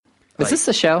Is this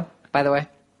the show, by the way?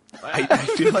 I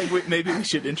feel like maybe we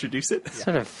should introduce it.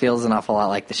 Sort of feels an awful lot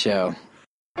like the show.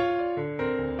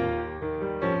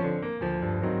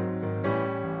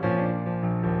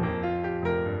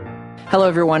 Hello,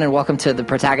 everyone, and welcome to The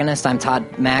Protagonist. I'm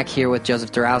Todd Mack here with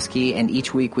Joseph Dorowski, and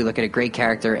each week we look at a great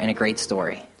character and a great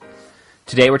story.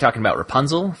 Today we're talking about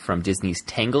Rapunzel from Disney's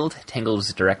Tangled. Tangled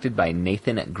was directed by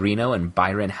Nathan Greeno and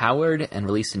Byron Howard and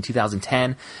released in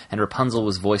 2010, and Rapunzel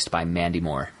was voiced by Mandy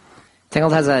Moore.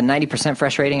 Tangled has a 90%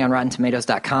 fresh rating on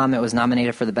RottenTomatoes.com. It was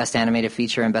nominated for the Best Animated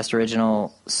Feature and Best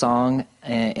Original Song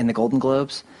in the Golden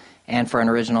Globes, and for an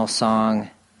Original Song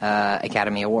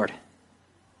Academy Award.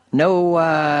 No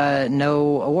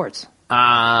awards.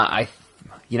 I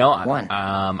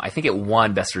think it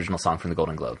won Best Original Song from the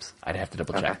Golden Globes. I'd have to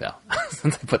double check though,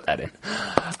 since I put that in.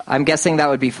 I'm guessing that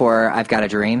would be for I've Got a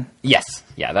Dream. Yes,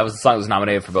 yeah, that was the song that was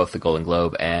nominated for both the Golden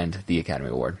Globe and the Academy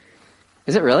Award.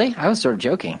 Is it really? I was sort of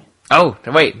joking. Oh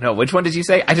wait, no. Which one did you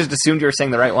say? I just assumed you were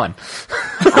saying the right one.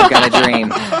 I've Got a Dream.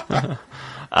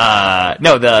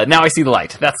 No, the Now I See the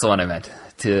Light. That's the one I meant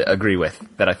to agree with.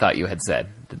 That I thought you had said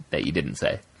that you didn't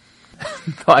say.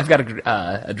 Well, I've Got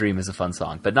a Dream is a fun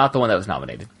song, but not the one that was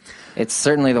nominated. It's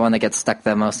certainly the one that gets stuck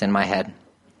the most in my head.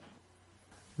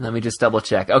 Let me just double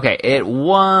check. Okay, it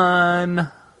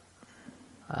won.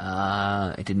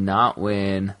 It did not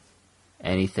win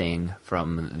anything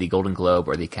from the Golden Globe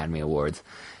or the Academy Awards.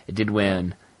 It did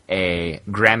win a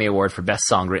Grammy Award for Best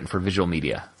Song Written for Visual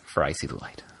Media for I See the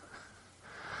Light.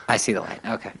 I See the Light,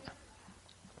 okay.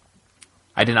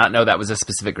 I did not know that was a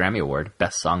specific Grammy Award,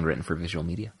 Best Song Written for Visual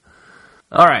Media.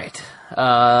 All right,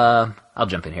 I'll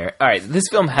jump in here. All right, this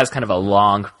film has kind of a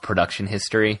long production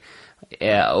history,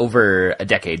 over a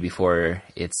decade before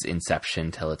its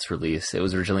inception till its release. It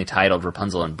was originally titled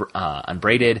Rapunzel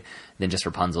Unbraided, then just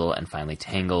Rapunzel, and finally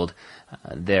Tangled.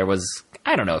 There was,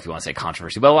 I don't know if you want to say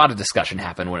controversy, but a lot of discussion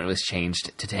happened when it was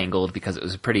changed to Tangled because it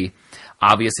was a pretty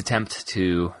obvious attempt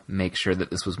to make sure that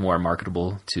this was more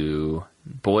marketable to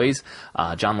boys.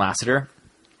 John Lasseter,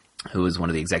 who was one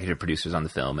of the executive producers on the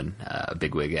film and a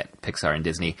bigwig at Pixar and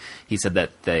Disney, he said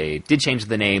that they did change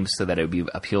the name so that it would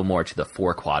appeal more to the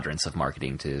four quadrants of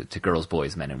marketing to girls,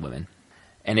 boys, men, and women.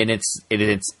 And in its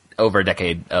over a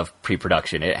decade of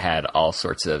pre-production, it had all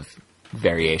sorts of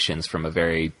variations from a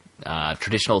very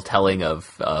traditional telling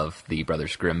of the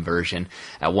Brothers Grimm version.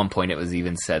 At one point, it was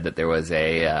even said that there was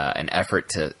an effort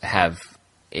to have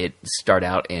it start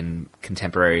out in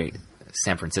contemporary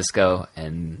San Francisco,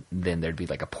 and then there'd be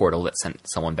like a portal that sent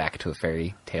someone back to a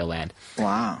fairy tale land.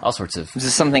 Wow. All sorts of... This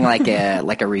is something like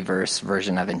a reverse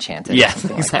version of Enchanted. Yes,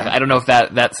 exactly. Like I don't know if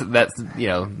that's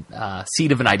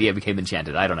seed of an idea became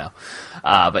Enchanted. I don't know.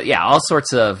 But yeah, all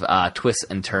sorts of twists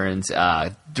and turns.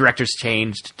 Directors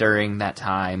changed during that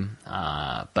time.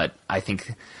 But I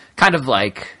think kind of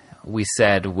like we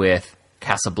said with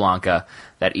Casablanca,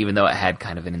 that even though it had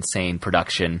kind of an insane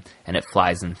production and it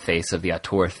flies in the face of the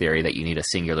auteur theory that you need a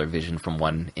singular vision from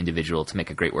one individual to make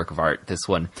a great work of art, this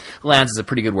one lands as a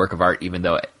pretty good work of art, even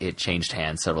though it changed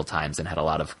hands several times and had a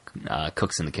lot of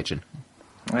cooks in the kitchen.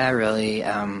 I really,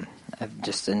 I've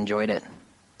just enjoyed it.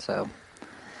 So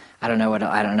I don't know what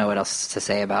else to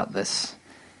say about this.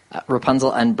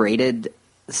 Rapunzel Unbraided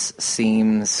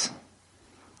seems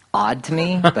odd to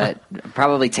me, but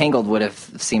probably Tangled would have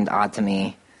seemed odd to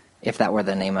me if that were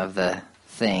the name of the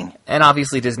thing. And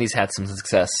obviously Disney's had some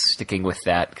success sticking with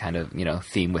that kind of,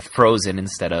 theme with Frozen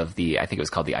instead of I think it was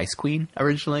called the Ice Queen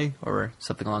originally, or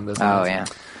something along those lines. Oh,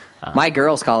 yeah. My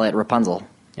girls call it Rapunzel.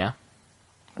 Yeah?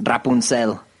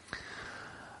 Rapunzel.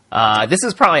 This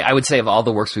is probably, I would say, of all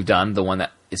the works we've done, the one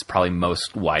that is probably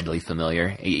most widely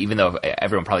familiar, even though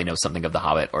everyone probably knows something of The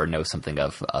Hobbit or knows something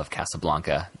of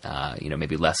Casablanca,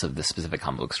 maybe less of the specific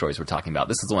comic book stories we're talking about.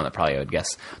 This is the one that probably, I would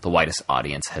guess, the widest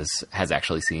audience has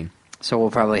actually seen. So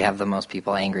we'll probably have the most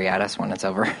people angry at us when it's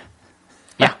over.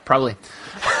 Yeah, probably.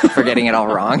 For getting it all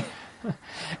wrong.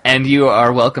 And you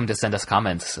are welcome to send us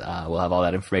comments. We'll have all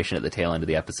that information at the tail end of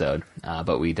the episode,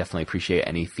 but we definitely appreciate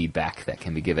any feedback that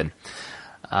can be given.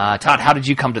 Todd, how did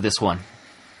you come to this one?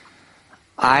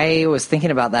 I was thinking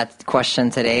about that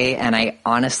question today, and I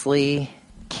honestly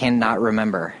cannot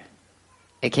remember.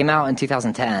 It came out in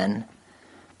 2010,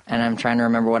 and I'm trying to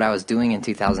remember what I was doing in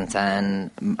 2010.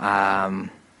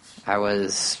 I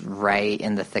was right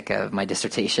in the thick of my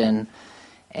dissertation,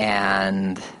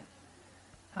 and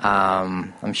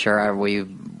I'm sure we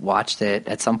watched it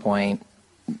at some point,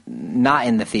 not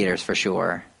in the theaters for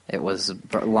sure. It was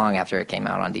long after it came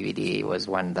out on DVD was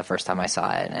when the first time I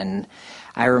saw it. And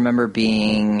I remember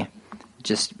being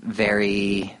just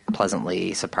very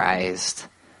pleasantly surprised.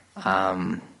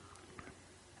 I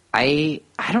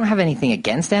don't have anything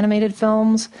against animated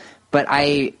films, But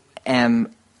I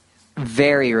am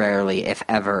very rarely, if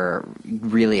ever,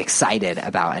 really excited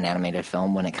about an animated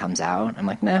film when it comes out. I'm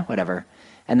like, nah, whatever.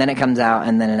 And then it comes out,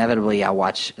 and then inevitably I'll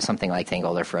watch something like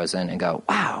Tangled or Frozen and go,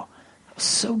 wow, that was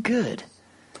so good.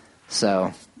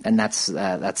 So, and that's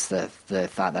the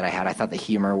thought that I had. I thought the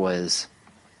humor was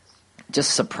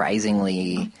just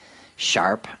surprisingly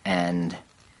sharp and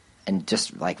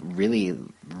just like really,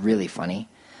 really funny.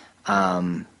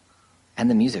 And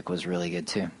the music was really good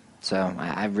too. So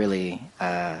I really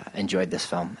enjoyed this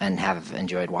film and have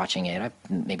enjoyed watching it. I've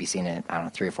maybe seen it, I don't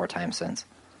know, 3 or 4 times since.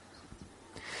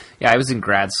 Yeah, I was in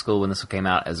grad school when this came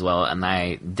out as well, and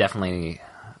I definitely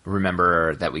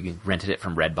remember that we rented it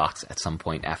from Redbox at some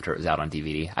point after it was out on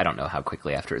DVD. I don't know how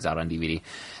quickly after it was out on DVD.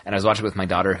 And I was watching it with my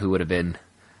daughter, who would have been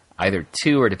either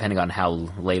 2 or, depending on how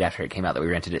late after it came out, that we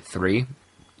rented it, 3.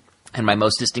 And my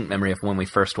most distinct memory of when we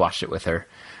first watched it with her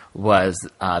was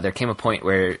there came a point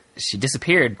where she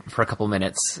disappeared for a couple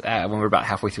minutes when we were about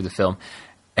halfway through the film.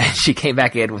 And she came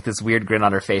back in with this weird grin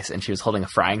on her face, and she was holding a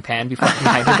frying pan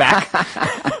behind her back.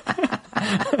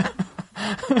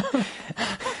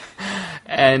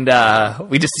 And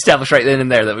we just established right then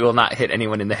and there that we will not hit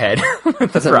anyone in the head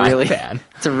with the frying pan.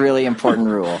 It's a really important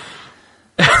rule.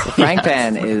 The frying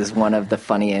pan is one of the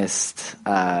funniest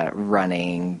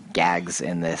running gags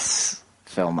in this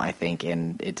film, I think,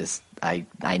 and it just I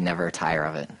never tire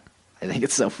of it. I think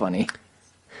it's so funny.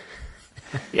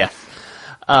 Yeah.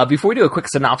 Before we do a quick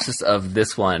synopsis of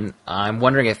this one, I'm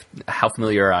wondering how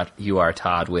familiar you are,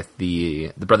 Todd, with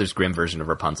the Brothers Grimm version of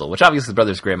Rapunzel, which obviously the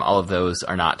Brothers Grimm, all of those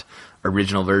are not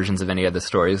original versions of any of the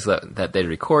stories that they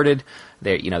recorded.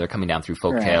 They're coming down through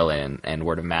folktale and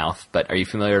word of mouth. But are you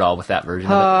familiar at all with that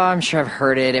version of it? I'm sure I've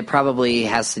heard it. It probably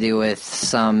has to do with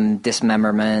some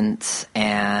dismemberment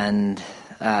and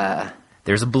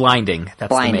there's a blinding. That's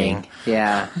blinding. The main.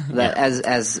 Yeah,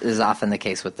 as is often the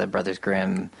case with the Brothers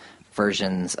Grimm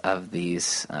versions of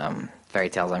these fairy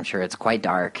tales. I'm sure it's quite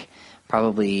dark,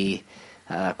 probably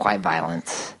quite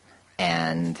violent,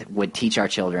 and would teach our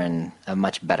children a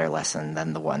much better lesson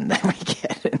than the one that we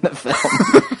get in the film.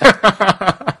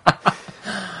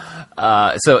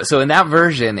 So in that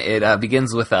version, it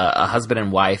begins with a husband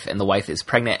and wife, and the wife is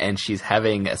pregnant, and she's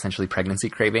having essentially pregnancy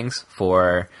cravings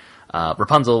for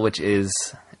Rapunzel, which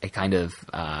is a kind of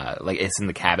like it's in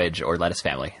the cabbage or lettuce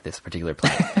family, this particular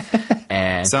plant.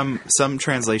 And some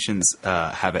translations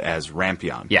have it as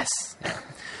rampion. Yes.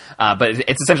 But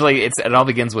it's essentially, it all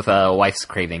begins with a wife's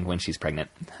craving when she's pregnant.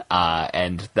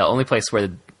 And the only place where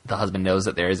the husband knows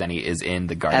that there is any is in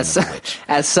the garden of the witch.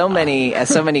 As so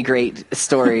many great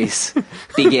stories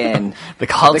begin, the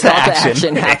call to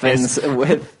action happens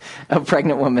with a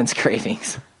pregnant woman's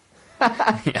cravings.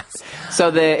 Yes.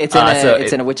 So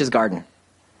it's in a witch's garden.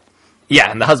 Yeah,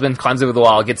 and the husband climbs over the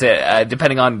wall, gets it,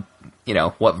 depending on,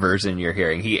 what version you're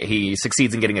hearing. He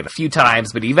succeeds in getting it a few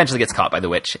times, but he eventually gets caught by the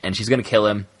witch, and she's going to kill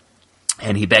him.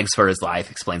 And he begs for his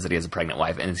life, explains that he has a pregnant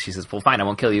wife, and she says, well, fine, I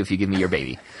won't kill you if you give me your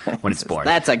baby when it's born.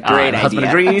 That's a great idea. Husband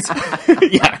agrees.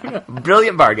 Yeah,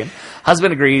 brilliant bargain.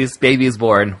 Husband agrees, baby is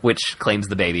born, witch claims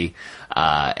the baby,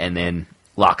 and then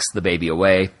locks the baby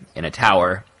away in a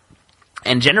tower.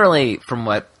 And generally, from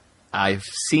what I've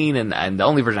seen, and the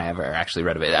only version I ever actually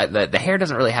read of it, the hair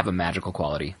doesn't really have a magical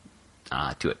quality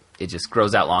to it. It just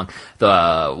grows out long.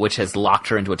 The witch has locked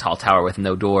her into a tall tower with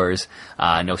no doors,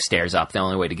 no stairs up. The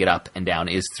only way to get up and down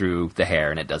is through the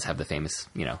hair, and it does have the famous,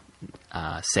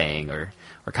 saying or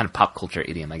kind of pop culture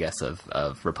idiom, I guess,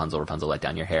 of Rapunzel, Rapunzel, let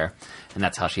down your hair. And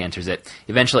that's how she enters it.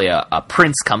 Eventually, a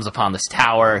prince comes upon this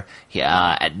tower.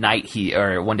 At night,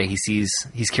 one day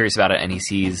he's curious about it, and he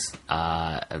sees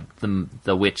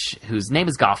the witch, whose name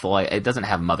is Gothel. It doesn't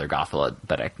have Mother Gothel,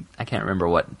 but I can't remember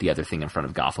what the other thing in front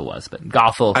of Gothel was. But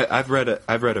Gothel, I've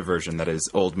read a version that is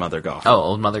Old Mother Gothel. Oh,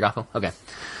 Old Mother Gothel. Okay.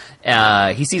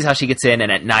 He sees how she gets in,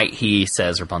 and at night he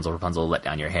says, Rapunzel, Rapunzel, let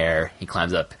down your hair. He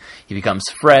climbs up. He becomes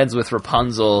friends with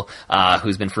Rapunzel,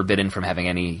 who's been forbidden from having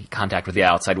any contact with the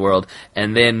outside world.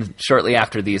 And then, shortly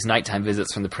after these nighttime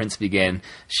visits from the prince begin,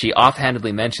 she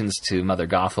offhandedly mentions to Mother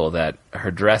Gothel that her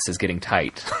dress is getting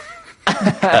tight.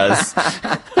 Because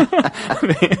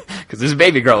there's a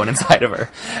baby growing inside of her.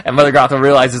 And Mother Gothel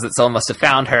realizes that someone must have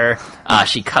found her.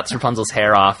 She cuts Rapunzel's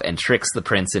hair off and tricks the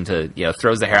prince into,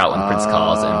 throws the hair out when the prince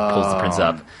calls and pulls the prince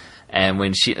up. And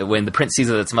when the prince sees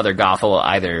that it's Mother Gothel,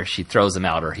 either she throws him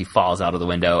out or he falls out of the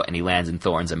window and he lands in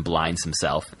thorns and blinds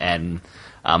himself. And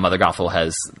Mother Gothel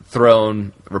has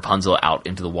thrown Rapunzel out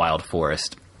into the wild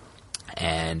forest.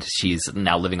 And she's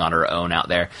now living on her own out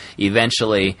there.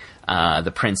 Eventually,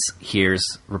 the prince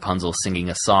hears Rapunzel singing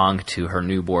a song to her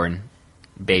newborn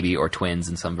baby or twins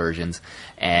in some versions,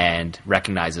 and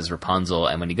recognizes Rapunzel.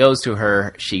 And when he goes to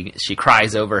her, she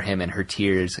cries over him, and her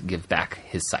tears give back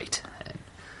his sight. And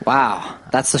Wow,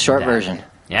 that's the short version.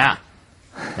 Yeah,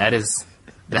 that's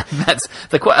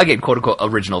the again quote unquote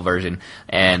original version.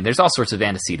 And there's all sorts of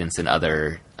antecedents in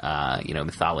other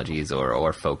mythologies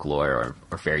or folklore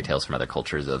or fairy tales from other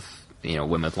cultures of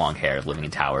women with long hair living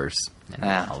in towers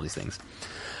and all these things.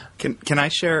 Can I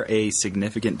share a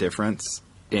significant difference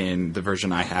in the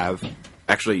version I have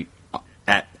actually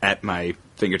at my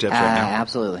fingertips right now?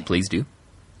 Absolutely. Please do.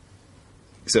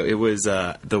 So it was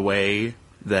the way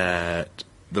that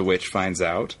the witch finds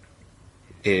out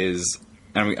is,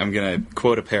 I'm going to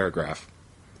quote a paragraph,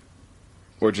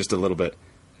 or just a little bit.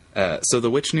 So the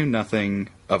witch knew nothing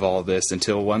of all this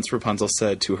until once Rapunzel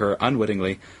said to her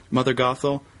unwittingly, "Mother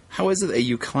Gothel, how is it that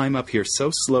you climb up here so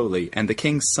slowly, and the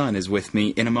king's son is with me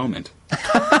in a moment?"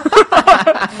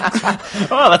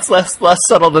 Oh, that's less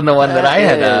subtle than the one that I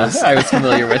had. I was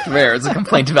familiar with, where it's a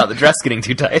complaint about the dress getting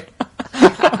too tight.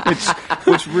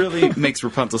 which really makes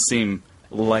Rapunzel seem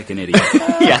like an idiot.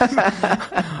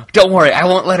 Yeah. Don't worry, I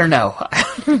won't let her know.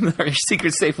 Your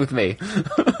secret's safe with me.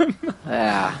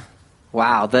 Yeah.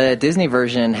 Wow, the Disney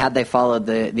version, had they followed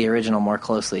the original more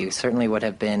closely, certainly would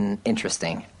have been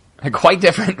interesting. Quite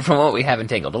different from what we have in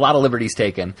Tangled. A lot of liberties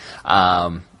taken.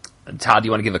 Todd, do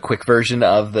you want to give a quick version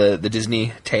of the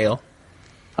Disney tale?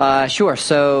 Sure.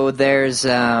 So there's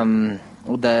starts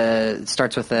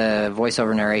with a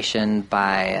voiceover narration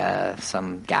by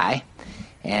some guy,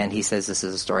 and he says this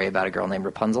is a story about a girl named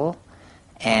Rapunzel.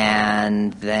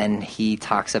 And then he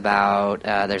talks about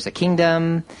there's a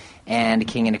kingdom and a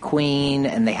king and a queen,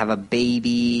 and they have a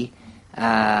baby.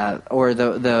 Or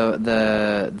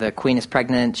the queen is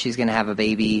pregnant. She's going to have a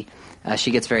baby.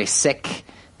 She gets very sick.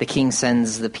 The king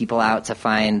sends the people out to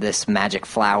find this magic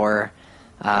flower,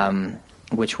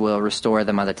 which will restore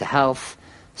the mother to health.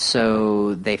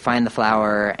 So they find the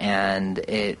flower, and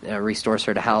it restores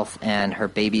her to health, and her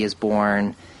baby is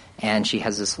born, and she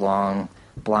has this long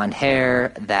blonde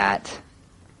hair that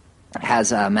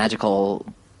has magical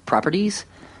properties.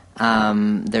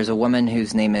 There's a woman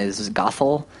whose name is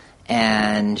Gothel,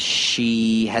 and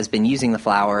she has been using the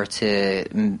flower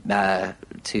to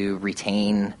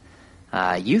retain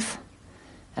youth,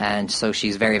 and so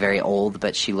she's very, very old,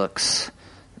 but she looks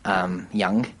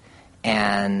young.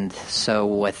 And so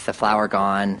with the flower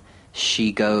gone,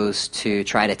 she goes to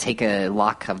try to take a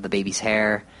lock of the baby's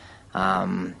hair.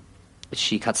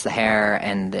 She cuts the hair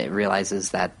and it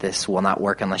realizes that this will not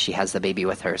work unless she has the baby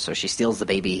with her. So she steals the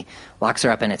baby, locks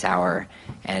her up in a tower,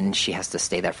 and she has to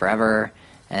stay there forever.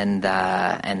 And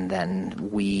then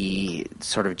we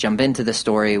sort of jump into the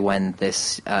story when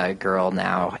this girl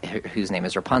now, whose name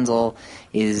is Rapunzel,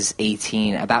 is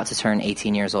 18, about to turn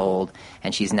 18 years old,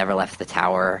 and she's never left the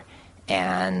tower.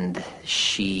 And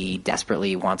she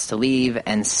desperately wants to leave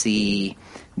and see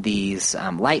these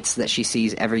lights that she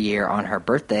sees every year on her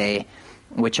birthday,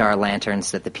 which are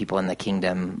lanterns that the people in the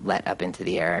kingdom let up into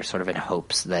the air, sort of in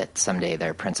hopes that someday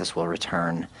their princess will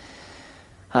return.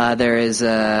 There is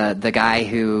the guy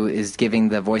who is giving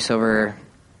the voiceover.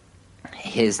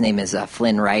 His name is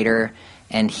Flynn Rider,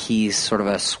 and he's sort of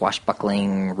a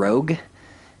swashbuckling rogue,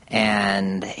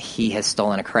 and he has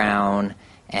stolen a crown,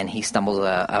 and he stumbles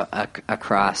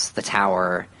across the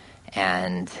tower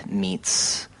and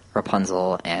meets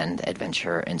Rapunzel, and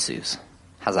adventure ensues.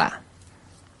 How's that?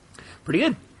 Pretty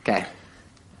good. Okay.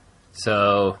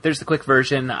 So there's the quick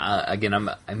version. Again, I'm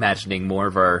imagining more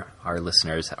of our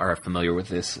listeners are familiar with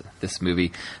this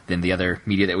movie than the other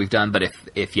media that we've done. But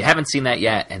if you haven't seen that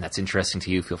yet and that's interesting to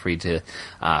you, feel free to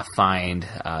find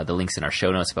the links in our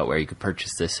show notes about where you could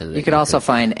purchase this. So that you could also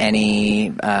find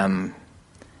any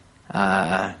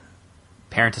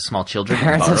parent of small children.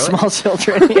 Parents of small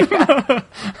children. Yeah.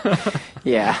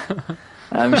 Yeah.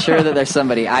 I'm sure that there's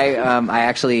somebody. I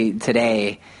actually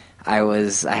today I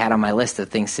had on my list of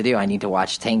things to do. I need to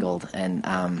watch Tangled, and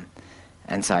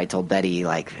so I told Betty,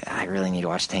 like, I really need to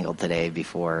watch Tangled today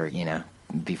before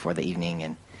the evening,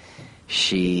 and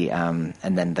she and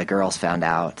then the girls found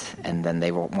out, and then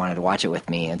they wanted to watch it with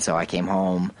me, and so I came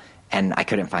home and I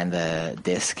couldn't find the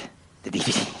disc, the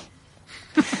DVD,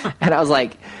 and I was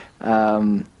like,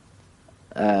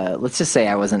 let's just say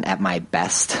I wasn't at my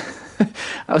best.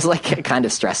 I was like kind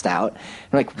of stressed out.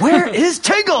 I'm like, where is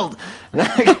Tangled?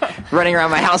 Running around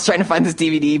my house trying to find this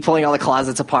DVD, pulling all the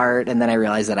closets apart, and then I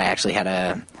realized that I actually had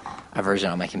a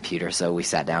version on my computer. So we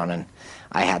sat down, and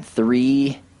I had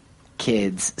 3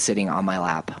 kids sitting on my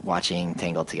lap watching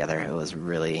Tangled together. It was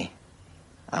really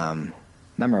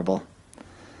memorable.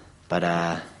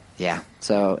 But yeah,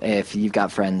 so if you've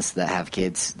got friends that have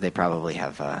kids, they probably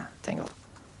have Tangled.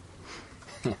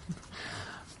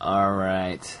 All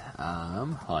right.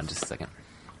 Hold on just a second.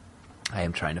 I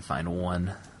am trying to find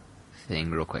one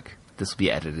thing real quick. This will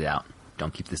be edited out.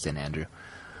 Don't keep this in, Andrew.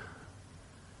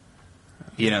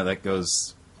 That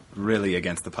goes really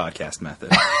against the podcast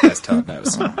method, as Todd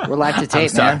knows. We're live to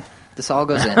tape, man. This all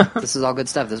goes in. This is all good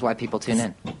stuff. This is why people tune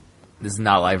in. This is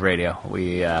not live radio.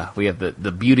 We have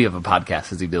the beauty of a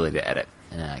podcast is the ability to edit.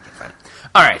 I can't find it.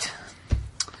 All right.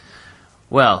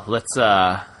 Well, let's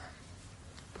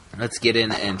get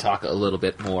in and talk a little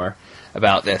bit more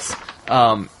about this.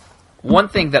 One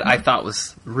thing that I thought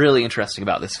was really interesting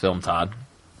about this film, Todd,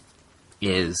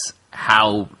 is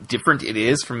how different it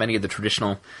is from many of the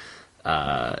traditional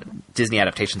Disney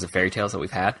adaptations of fairy tales that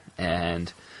we've had.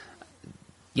 And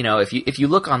if you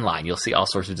look online, you'll see all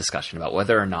sorts of discussion about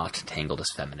whether or not Tangled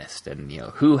is feminist, and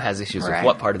who has issues with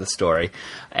what part of the story.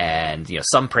 And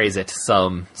some praise it,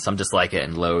 some dislike it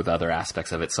and loathe other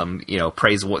aspects of it. Some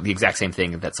praise the exact same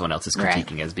thing that someone else is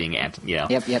critiquing as being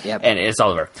Yep. And it's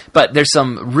all over. But there's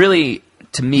some really,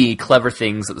 to me, clever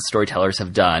things that the storytellers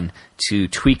have done to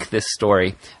tweak this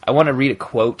story. I want to read a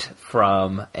quote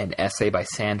from an essay by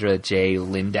Sandra J.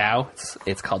 Lindau.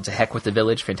 It's called "To Heck with the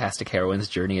Village: Fantastic Heroines,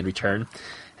 Journey and Return."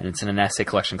 And it's in an essay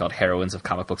collection called Heroines of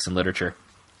Comic Books and Literature.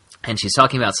 And she's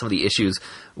talking about some of the issues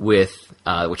with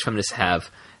which feminists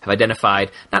have identified,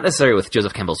 not necessarily with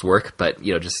Joseph Campbell's work, but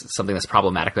just something that's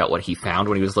problematic about what he found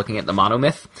when he was looking at the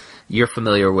monomyth. You're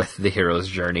familiar with the hero's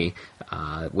journey,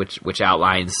 which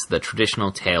outlines the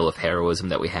traditional tale of heroism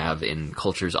that we have in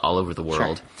cultures all over the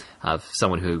world. Sure. Of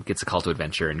someone who gets a call to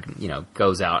adventure and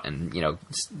goes out and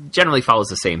generally follows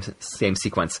the same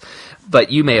sequence.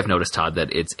 But you may have noticed, Todd,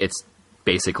 that it's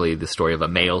basically the story of a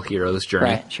male hero's journey.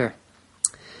 Right, sure.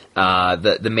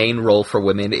 The main role for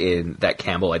women in that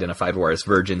Campbell identified were as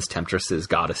virgins, temptresses,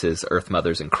 goddesses, earth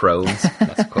mothers, and crones.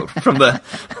 That's a quote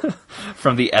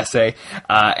from the essay.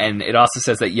 And it also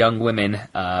says that young women,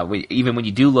 even when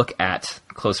you do look at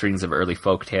close readings of early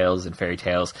folk tales and fairy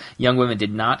tales, young women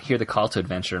did not hear the call to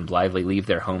adventure and blithely leave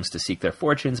their homes to seek their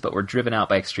fortunes, but were driven out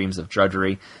by extremes of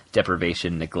drudgery,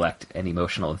 deprivation, neglect, and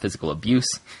emotional and physical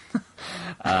abuse.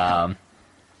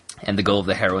 And the goal of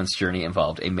the heroine's journey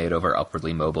involved a made-over,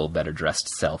 upwardly mobile, better-dressed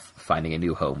self, finding a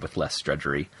new home with less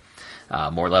drudgery,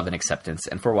 more love and acceptance,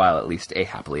 and for a while at least, a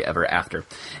happily ever after.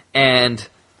 And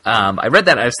I read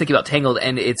that, I was thinking about Tangled,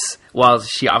 and while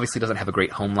she obviously doesn't have a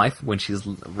great home life when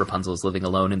Rapunzel is living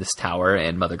alone in this tower,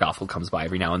 and Mother Gothel comes by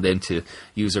every now and then to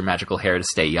use her magical hair to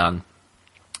stay young,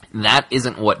 that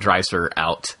isn't what drives her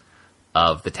out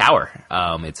of the tower.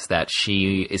 It's that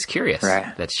she is curious,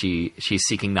 right. That she's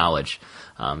seeking knowledge.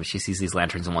 She sees these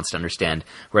lanterns and wants to understand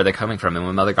where they're coming from. And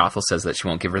when Mother Gothel says that she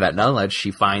won't give her that knowledge, she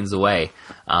finds a way.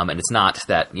 And it's not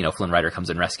that, Flynn Rider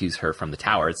comes and rescues her from the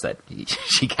tower. It's that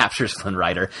she captures Flynn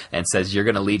Rider and says, "You're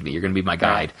going to lead me. You're going to be my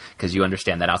guide because you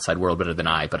understand that outside world better than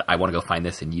I, but I want to go find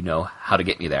this and you know how to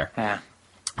get me there." Yeah.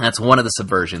 And that's one of the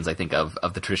subversions, I think, of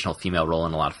the traditional female role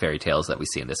in a lot of fairy tales that we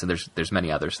see in this. And there's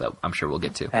many others that I'm sure we'll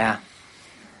get to. Yeah.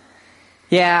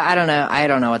 Yeah, I don't know. I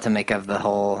don't know what to make of the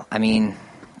whole. I mean,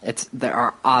 there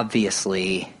are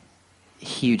obviously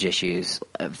huge issues,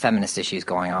 feminist issues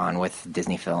going on with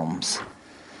Disney films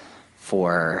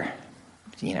for,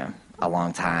 a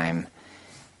long time.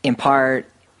 In part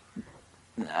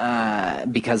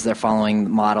because they're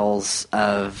following models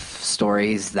of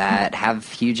stories that have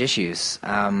huge issues.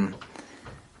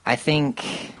 I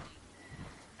think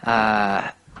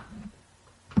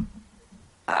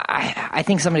I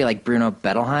think somebody like Bruno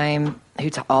Bettelheim, who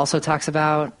also talks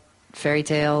about fairy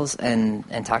tales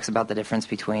and talks about the difference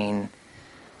between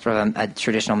sort of a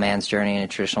traditional man's journey and a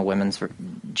traditional woman's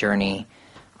journey,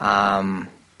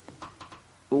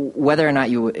 whether or not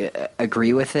you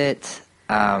agree with it,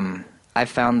 I've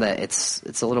found that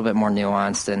it's a little bit more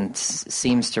nuanced and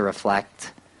seems to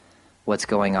reflect what's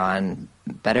going on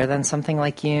better than something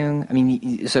like Jung. I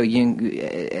mean, so Jung,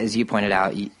 as you pointed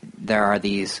out, there are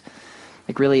these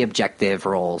really objective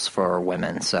roles for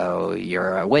women. So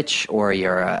you're a witch, or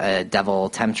you're a devil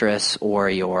temptress, or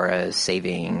you're a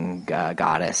saving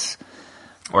goddess,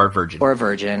 or a virgin.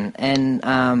 And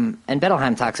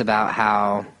Bettelheim talks about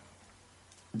how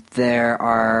there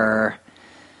are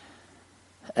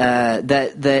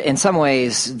that in some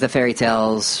ways the fairy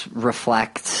tales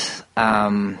reflect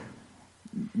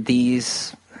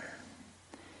these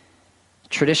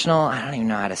traditional. I don't even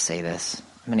know how to say this.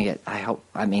 I'm gonna get. I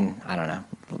don't know.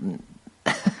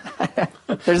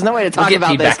 There's no way to talk about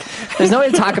feedback. this. There's no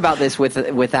way to talk about this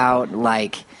without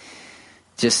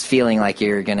just feeling like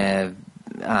you're gonna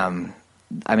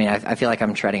I feel like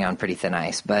I'm treading on pretty thin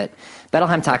ice, but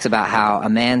Bettelheim talks about how a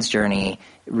man's journey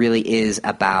really is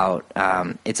about,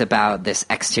 it's about this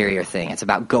exterior thing. It's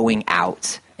about going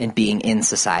out and being in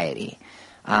society.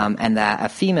 And that a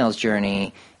female's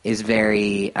journey is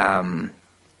very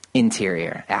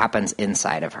interior. It happens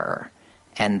inside of her.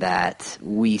 And that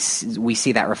we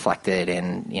see that reflected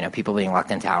in, people being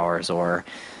locked in towers or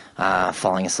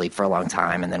falling asleep for a long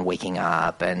time and then waking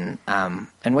up, and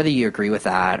whether you agree with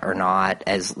that or not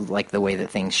as like the way that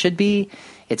things should be,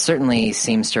 it certainly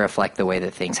seems to reflect the way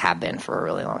that things have been for a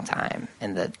really long time,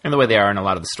 and the way they are in a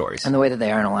lot of the stories, and the way that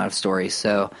they are in a lot of stories.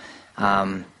 So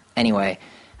anyway,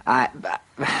 I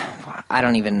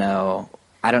don't even know.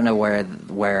 I don't know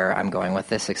where I'm going with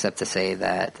this, except to say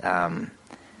that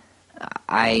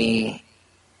I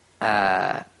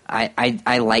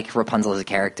like Rapunzel as a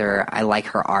character. I like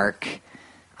her arc,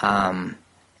 and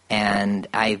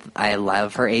I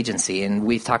love her agency. And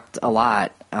we've talked a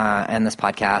lot in this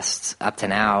podcast up to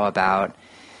now about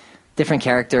different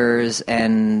characters,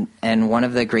 and one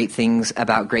of the great things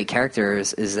about great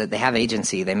characters is that they have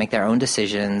agency. They make their own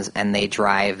decisions, and they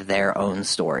drive their own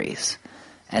stories.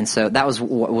 And so that was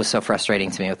what was so frustrating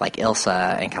to me with like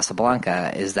Ilsa and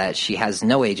Casablanca, is that she has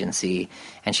no agency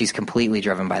and she's completely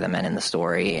driven by the men in the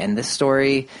story. And this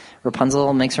story,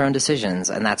 Rapunzel makes her own decisions,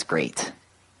 and that's great.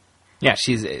 Yeah,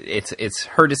 it's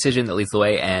her decision that leads the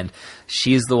way, and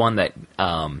she's the one that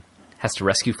has to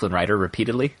rescue Flynn Rider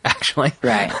repeatedly, actually.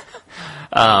 Right.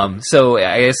 So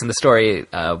I guess in the story,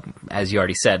 as you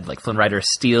already said, like Flynn Rider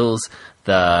steals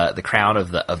the crown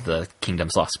of the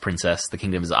kingdom's lost princess. The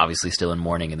kingdom is obviously still in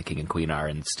mourning, and the king and queen are,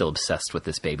 and still obsessed with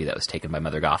this baby that was taken by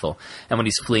Mother Gothel. And when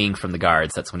he's fleeing from the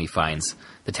guards, that's when he finds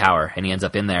the tower, and he ends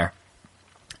up in there.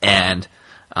 And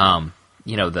the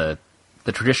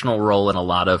traditional role in a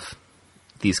lot of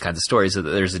these kinds of stories,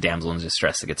 there's a damsel in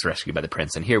distress that gets rescued by the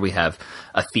prince, and here we have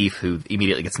a thief who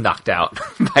immediately gets knocked out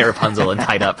by Rapunzel and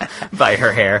tied up by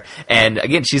her hair. And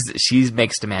again, she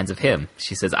makes demands of him.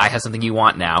 She says, "I have something you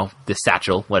want now, this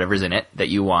satchel, whatever's in it that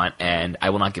you want, and I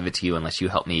will not give it to you unless you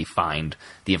help me find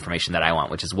the information that I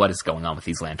want," which is what is going on with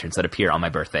these lanterns that appear on my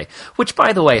birthday. Which,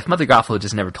 by the way, if Mother Gothel had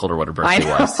just never told her what her birthday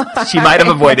was, she might have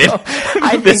avoided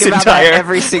this think about entire that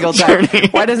every single time. journey.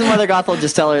 Why doesn't Mother Gothel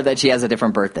just tell her that she has a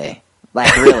different birthday?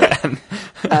 Like, really?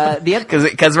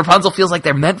 Because Rapunzel feels like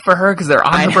they're meant for her because they're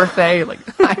on her birthday. Like,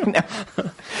 I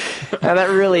know. That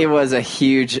really was a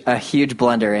huge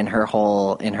blunder in her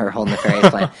whole nefarious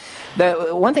plan.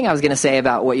 The one thing I was going to say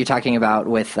about what you're talking about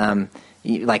with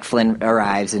like Flynn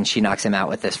arrives and she knocks him out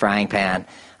with this frying pan.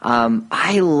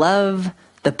 I love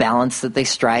the balance that they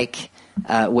strike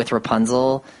with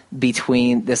Rapunzel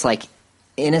between this like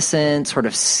innocent, sort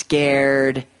of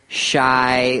scared,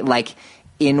 shy, like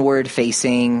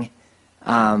inward-facing,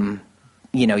 young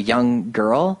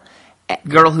girl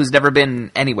who's never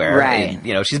been anywhere. Right.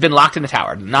 And, she's been locked in a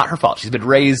tower. Not her fault. She's been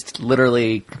raised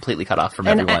literally completely cut off from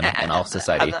everyone and all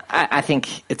society. I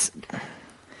think it's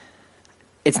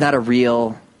not a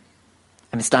real...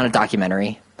 it's not a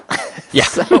documentary. Yeah.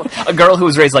 So, a girl who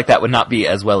was raised like that would not be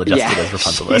as well adjusted as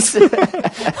Rapunzel is.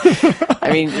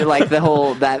 Like the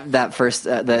whole that first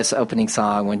this opening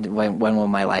song, when will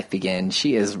my life begin?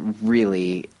 She is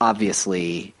really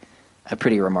obviously a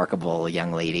pretty remarkable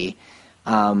young lady,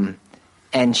 and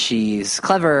she's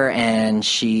clever, and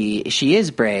she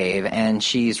is brave, and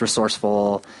she's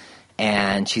resourceful,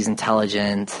 and she's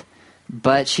intelligent.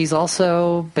 But she's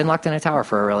also been locked in a tower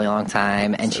for a really long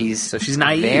time, and she's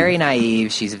naive. Very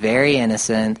naive. She's very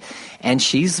innocent, and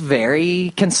she's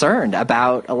very concerned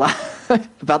about a lot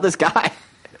about this guy.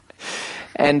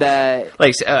 And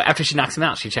after she knocks him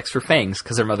out, she checks for fangs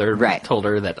because her mother told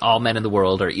her that all men in the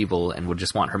world are evil and would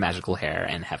just want her magical hair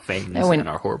and have fangs and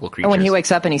are horrible creatures. And when he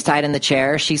wakes up and he's tied in the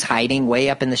chair, she's hiding way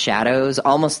up in the shadows.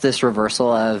 Almost this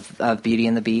reversal of Beauty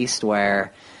and the Beast,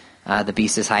 where the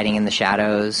Beast is hiding in the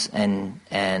shadows and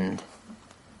then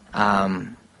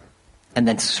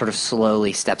sort of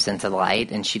slowly steps into the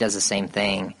light, and she does the same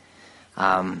thing.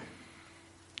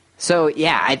 So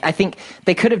yeah, I think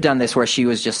they could have done this where she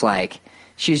was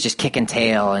just kicking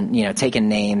tail and taking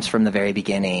names from the very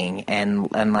beginning,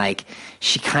 and like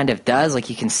she kind of does. Like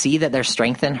you can see that there's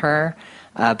strength in her,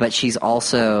 but she's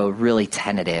also really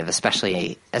tentative,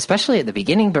 especially at the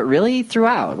beginning, but really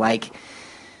throughout. Like.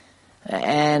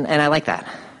 And I like that.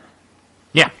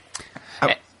 Yeah.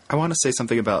 I want to say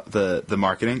something about the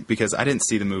marketing, because I didn't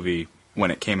see the movie when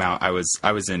it came out. I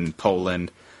was in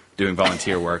Poland doing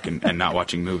volunteer work and not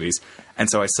watching movies.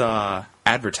 And so I saw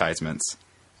advertisements.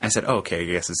 I said, oh, okay, I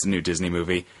guess it's a new Disney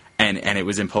movie. And it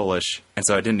was in Polish, and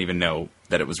so I didn't even know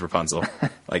that it was Rapunzel.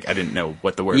 Like, I didn't know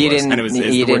what the word You was. didn't- And it was you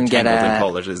the word didn't get Tangled a- in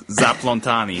Polish. It's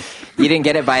Zaplontani. You didn't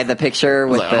get it by the picture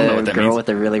with I don't know what the that girl means. with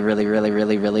the really, really, really,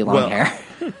 really, really long Well, hair.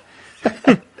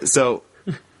 So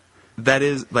that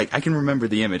is, like, I can remember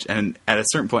the image, and at a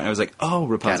certain point I was like, oh,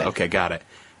 Rapunzel, Got it. okay, got it.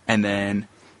 And then,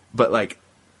 but like,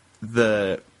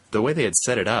 the way they had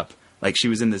set it up, like, she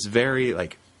was in this very,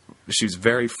 like, she was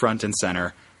very front and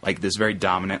center, like this very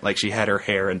dominant, like she had her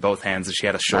hair in both hands and she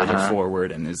had a shoulder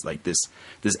forward and is like this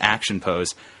action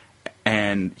pose,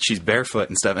 and she's barefoot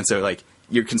and stuff, and so like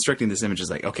you're constructing this image as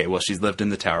like, okay, well, she's lived in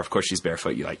the tower, of course she's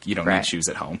barefoot, you don't Right. need shoes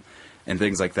at home and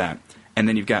things like that. And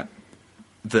then you've got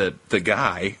the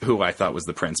guy who I thought was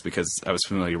the prince because I was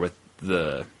familiar with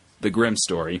the Grimm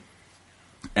story,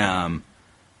 in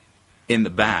the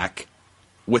back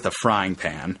with a frying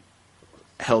pan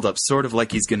held up sort of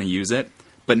like he's going to use it,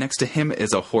 but next to him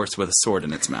is a horse with a sword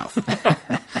in its mouth.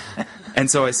 And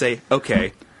so I say,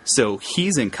 okay, so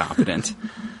he's incompetent.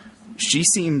 She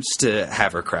seems to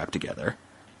have her crap together.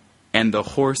 And the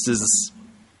horse is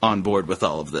on board with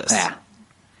all of this. Yeah.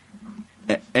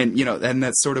 And and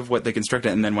that's sort of what they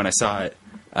constructed. And then when I saw it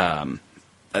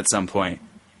at some point,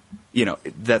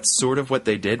 that's sort of what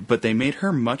they did, but they made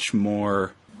her much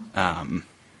more,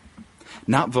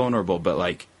 not vulnerable, but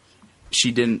like,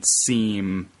 she didn't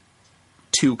seem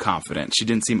too confident. She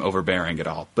didn't seem overbearing at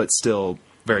all, but still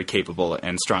very capable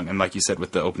and strong. And like you said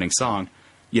with the opening song,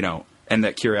 and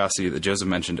that curiosity that Joseph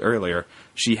mentioned earlier,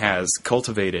 she has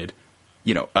cultivated,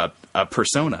 a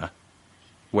persona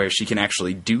where she can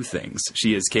actually do things.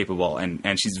 She is capable, and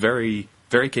she's very,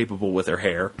 very capable with her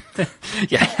hair.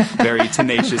 Yeah. Very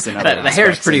tenacious in other The hair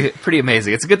is aspects. pretty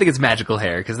amazing. It's a good thing it's magical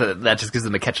hair, because that just gives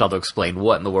them a catch-all to explain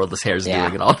what in the world this hair is Yeah.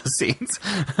 doing in all the scenes.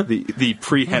 The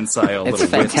prehensile It's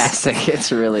little whips. fantastic.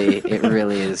 It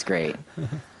really is great.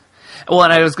 Well,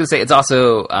 and I was going to say, it's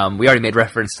also, we already made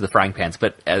reference to the frying pans,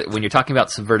 but when you're talking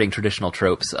about subverting traditional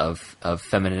tropes of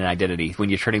feminine identity, when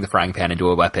you're turning the frying pan into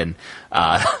a weapon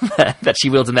that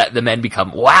she wields and that the men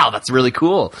become, wow, that's really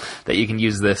cool, that you can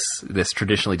use this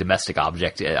traditionally domestic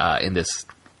object in this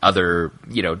other,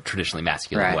 traditionally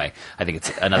masculine Right. way. I think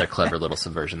it's another clever little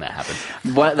subversion that happens.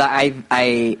 What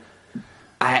I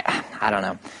don't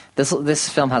know. This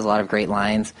film has a lot of great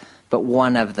lines, but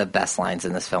one of the best lines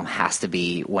in this film has to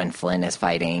be when Flynn is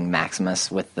fighting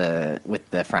Maximus with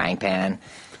the frying pan,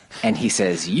 and he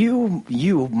says, "You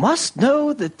must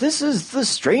know that this is the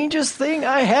strangest thing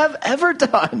I have ever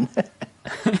done."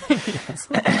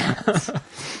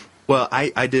 Well,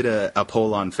 I did a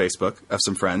poll on Facebook of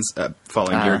some friends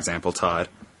following your example, Todd,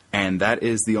 and that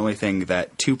is the only thing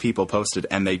that two people posted,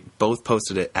 and they both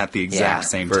posted it at the exact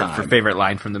same time. For favorite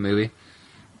line from the movie.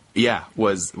 Yeah,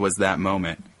 was that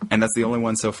moment, and that's the only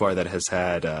one so far that has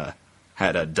had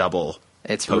a double.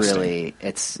 It's posting. really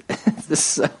it's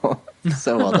so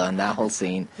well done. That whole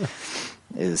scene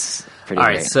is pretty All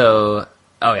great. right, so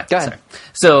go ahead. Sorry.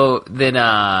 So then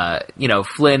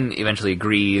Flynn eventually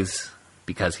agrees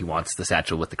because he wants the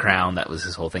satchel with the crown. That was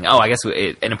his whole thing. Oh, I guess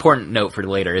an important note for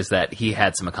later is that he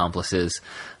had some accomplices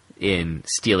in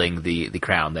stealing the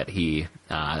crown that he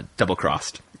double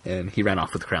crossed, and he ran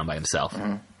off with the crown by himself.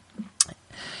 Mm-hmm.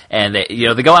 And they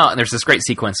go out, and there's this great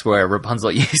sequence where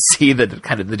Rapunzel, you see the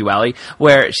kind of the duality,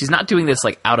 where she's not doing this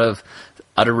like out of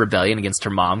utter rebellion against her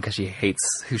mom because she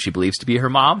hates who she believes to be her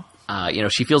mom.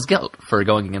 She feels guilt for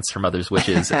going against her mother's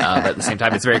wishes, but at the same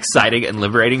time, it's very exciting and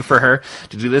liberating for her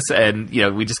to do this. And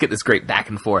we just get this great back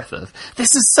and forth of,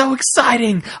 "This is so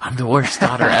exciting! I'm the worst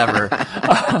daughter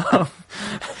ever."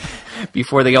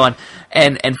 Before they go on,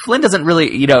 and Flynn doesn't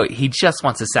really, he just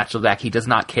wants his satchel back. He does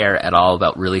not care at all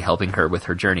about really helping her with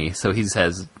her journey. So he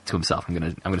says to himself, "I'm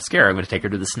gonna scare her. I'm gonna take her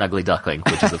to the Snuggly Duckling,"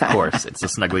 which is, of course, it's the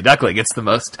Snuggly Duckling. It's the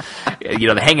most,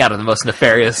 the hangout of the most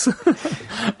nefarious,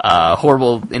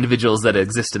 horrible individuals that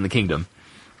exist in the kingdom.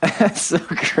 That's so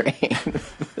great.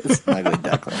 Snuggly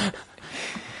Duckling.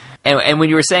 And when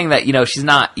you were saying that, she's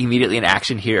not immediately an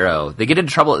action hero, they get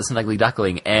into trouble at Snuggly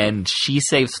Duckling, and she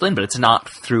saves Flynn, but it's not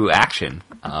through action.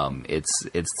 It's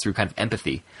through kind of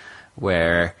empathy,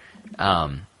 where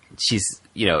she's,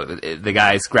 the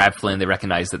guys grab Flynn, they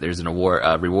recognize that there's a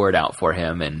reward out for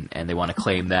him, and they want to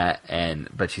claim that,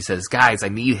 but she says, "Guys, I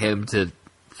need him to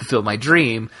fulfill my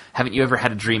dream. Haven't you ever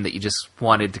had a dream that you just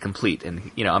wanted to complete? And,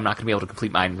 I'm not going to be able to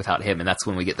complete mine without him." And that's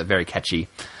when we get the very catchy,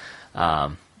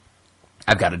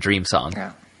 "I've Got a Dream" song.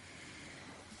 Yeah.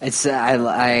 It's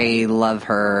I love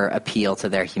her appeal to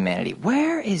their humanity.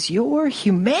 Where is your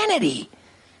humanity?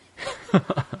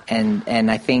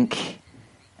 and I think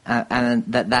and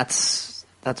that's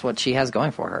what she has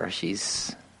going for her.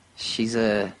 She's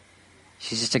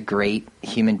just a great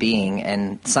human being,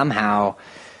 and somehow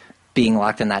being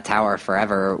locked in that tower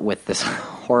forever with this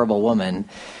horrible woman,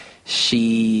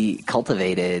 she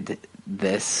cultivated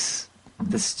this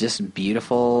just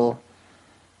beautiful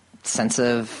sense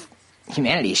of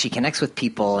humanity. She connects with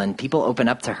people, and people open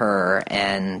up to her,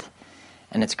 and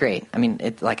it's great. I mean,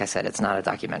 like I said, it's not a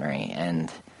documentary,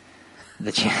 and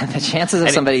the chances of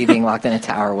somebody being locked in a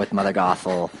tower with Mother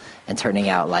Gothel and turning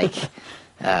out like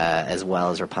as well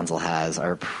as Rapunzel has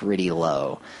are pretty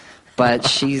low. But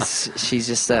she's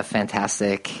just a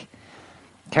fantastic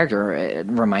character. It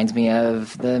reminds me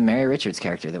of the Mary Richards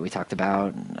character that we talked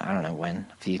about, I don't know when,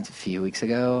 a few weeks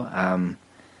ago,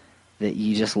 that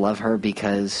you just love her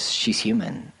because she's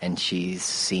human and she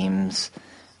seems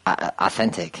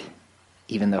authentic,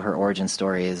 even though her origin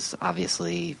story is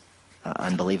obviously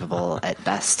unbelievable at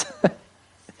best.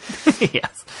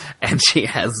 Yes. And she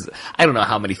has, I don't know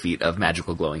how many feet of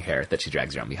magical glowing hair that she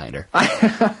drags around behind her.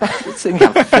 Seeing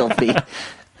how filthy.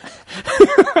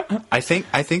 I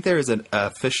think there is an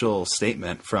official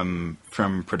statement from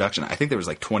production. I think there was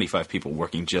like 25 people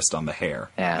working just on the hair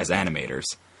as animators.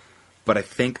 But I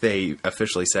think they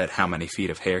officially said how many feet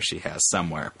of hair she has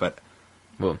somewhere. But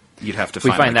well, you'd have to if we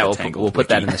find like, that, we'll put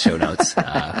that in the show notes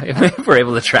if we're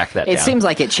able to track that down. It seems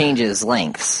like it changes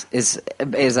lengths, is I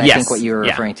think what you were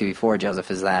referring to before, Joseph,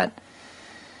 is that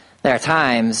there are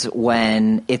times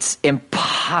when it's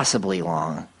impossibly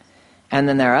long. And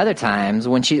then there are other times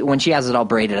when she has it all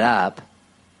braided up.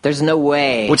 There's no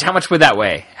way. How much would that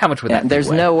weigh? How much would that? There's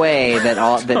weigh? no way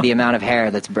that the amount of hair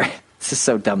that's braided. This is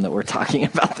so dumb that we're talking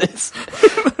about this.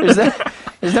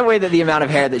 There's no way that the amount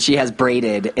of hair that she has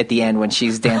braided at the end when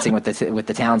she's dancing with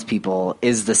the townspeople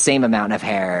is the same amount of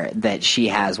hair that she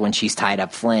has when she's tied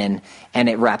up Flynn, and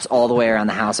it wraps all the way around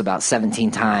the house about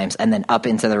 17 times and then up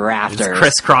into the rafters, just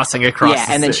crisscrossing across. Yeah,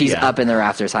 and then she's up in the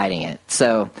rafters hiding it.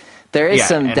 So there is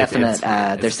some definite.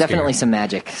 There's definitely some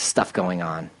magic stuff going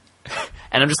on.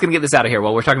 And I'm just going to get this out of here.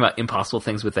 While we're talking about impossible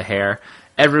things with the hair,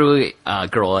 every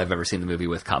girl I've ever seen the movie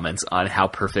with comments on how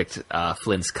perfect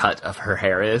Flynn's cut of her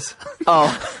hair is. Oh,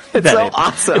 it's so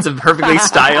awesome. It's perfectly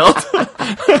styled.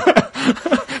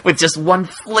 With just one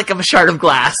flick of a shard of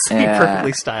glass, he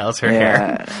perfectly styles her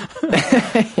hair.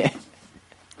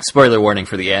 Spoiler warning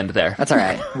for the end there. That's all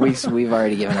right. We've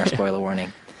already given our spoiler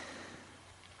warning.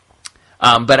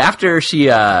 But after she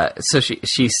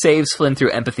saves Flynn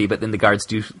through empathy, but then the guards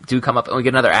do come up, and we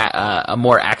get another a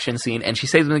more action scene, and she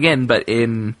saves them again, but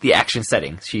in the action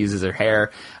setting. She uses her hair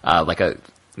like a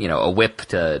whip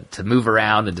to move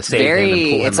around and to save him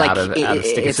and pull him out of sticky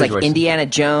situations. It's like Indiana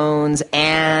Jones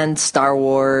and Star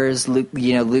Wars. Luke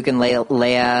and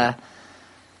Leia.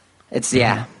 It's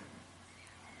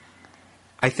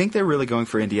I think they're really going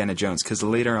for Indiana Jones because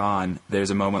later on there's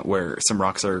a moment where some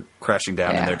rocks are crashing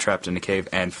down and they're trapped in a cave,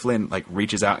 and Flynn like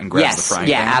reaches out and grabs the frying pan.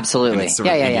 Yeah, absolutely. And it's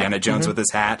Indiana Jones with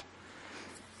his hat,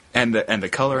 and the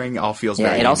coloring all feels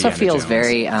very. It also feels Jones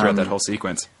very throughout that whole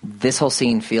sequence. This whole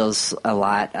scene feels a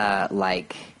lot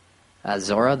like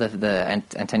Zorro, the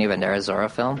Antonio Banderas Zorro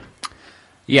film.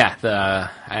 Yeah,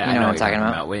 I know what I'm talking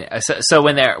about. So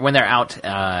when they're out,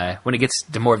 when it gets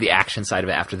to more of the action side of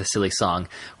it after the silly song,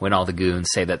 when all the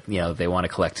goons say that they want to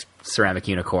collect ceramic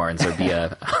unicorns or be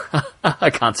a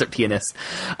concert pianist.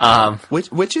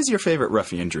 Which is your favorite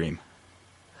ruffian dream?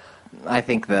 I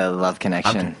think the Love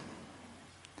Connection.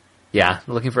 Yeah,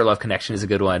 Looking for a Love Connection is a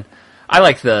good one. I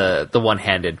like the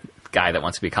one-handed guy that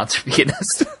wants to be a concert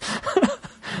pianist.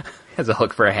 Has a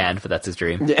hook for a hand, but that's his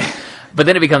dream. Yeah. But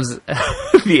then it becomes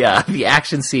the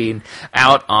action scene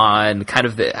out on kind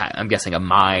of I'm guessing a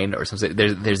mine or something.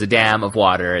 There's a dam of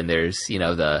water, and there's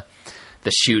the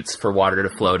chutes for water to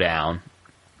flow down,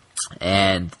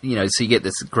 and so you get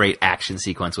this great action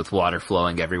sequence with water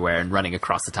flowing everywhere and running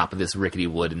across the top of this rickety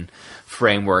wooden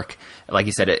framework. Like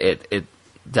you said, it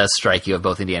does strike you of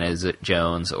both Indiana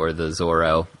Jones or the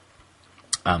Zorro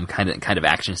kind of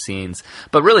action scenes,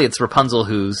 but really it's Rapunzel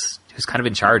who's kind of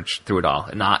in charge through it all,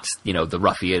 and not the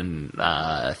ruffian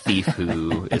thief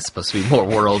who is supposed to be more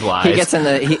worldwide.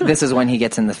 This is when he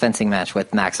gets in the fencing match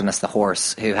with Maximus the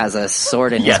horse, who has a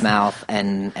sword in his mouth,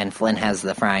 and Flynn has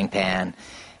the frying pan,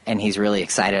 and he's really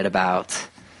excited about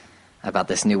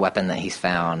this new weapon that he's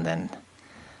found, and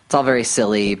it's all very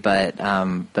silly, but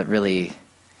really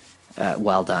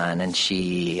well done, and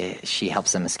she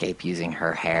helps him escape using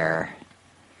her hair.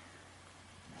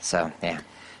 So yeah.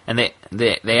 And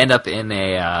they end up in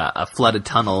a flooded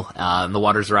tunnel, and the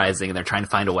water's rising, and they're trying to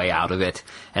find a way out of it,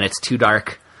 and it's too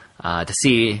dark to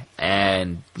see,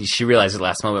 and she realizes at the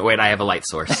last moment, wait, I have a light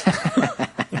source.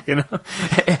 You know,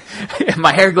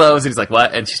 my hair glows, and he's like,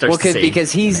 "What?" And she starts to sing.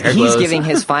 Because he's giving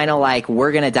his final, like,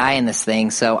 we're gonna die in this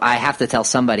thing, so I have to tell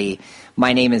somebody.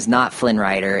 My name is not Flynn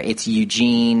Rider. It's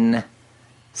Eugene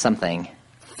something.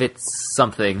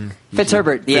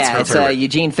 Fitzherbert. Yeah, it's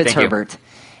Eugene Fitzherbert.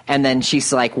 And then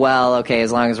she's like, well, okay,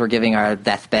 as long as we're giving our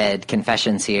deathbed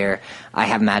confessions here, I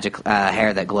have magic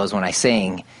hair that glows when I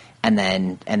sing. And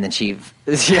then she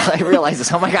like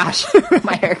realizes, oh my gosh,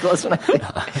 my hair glows when I sing.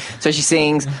 So she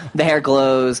sings, the hair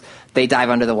glows, they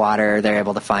dive under the water, they're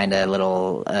able to find a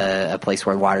little a place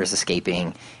where water is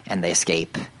escaping, and they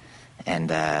escape, and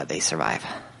they survive.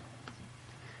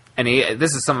 And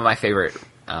this is some of my favorite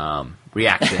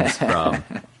reactions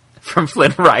from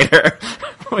Flynn Rider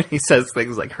when he says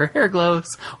things like, her hair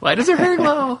glows. Why does her hair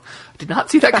glow? I did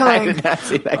not see that coming. I did not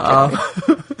see that coming.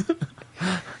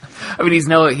 I mean, he's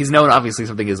known obviously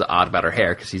something is odd about her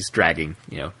hair because she's dragging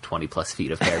 20 plus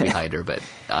feet of hair behind her. But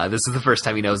this is the first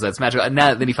time he knows that's magical. And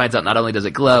then he finds out not only does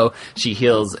it glow, she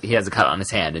heals. He has a cut on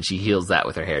his hand, and she heals that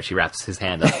with her hair. She wraps his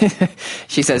hand up.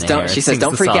 She says, "Don't." She says,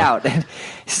 "Don't freak out." He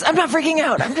says, "I'm not freaking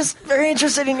out. I'm just very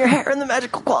interested in your hair and the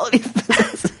magical quality."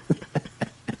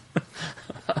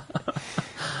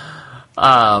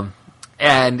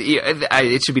 And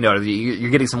it should be noted, you're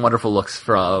getting some wonderful looks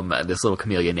from this little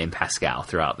chameleon named Pascal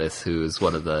throughout this, who's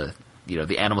one of the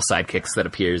the animal sidekicks that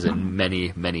appears in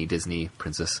many, many Disney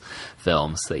princess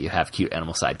films, that you have cute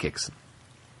animal sidekicks.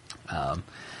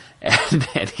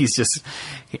 And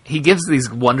he gives these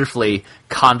wonderfully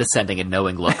condescending and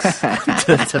knowing looks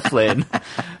to Flynn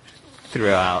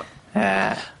throughout.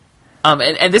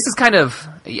 And this is kind of,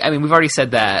 I mean, we've already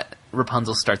said that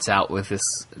Rapunzel starts out with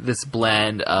this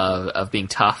blend of being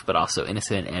tough but also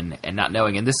innocent and not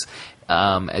knowing. And this,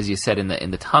 as you said in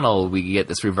the tunnel, we get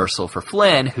this reversal for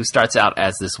Flynn, who starts out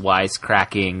as this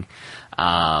wisecracking,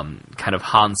 kind of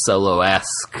Han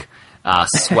Solo-esque,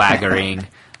 swaggering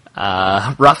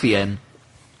ruffian.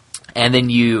 And then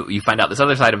you find out this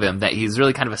other side of him, that he's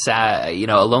really kind of a sad,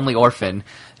 a lonely orphan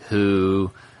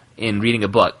who, in reading a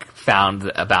book,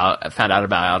 found out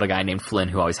about a guy named Flynn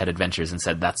who always had adventures, and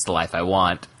said, "That's the life I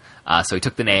want." So he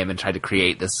took the name and tried to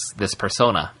create this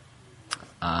persona.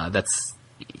 That's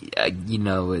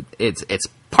it's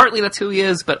partly that's who he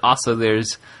is, but also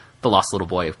there's the lost little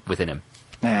boy within him.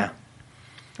 Yeah,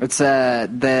 it's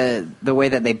the way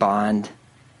that they bond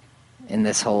in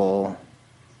this whole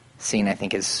scene, I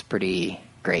think, is pretty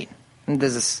great. And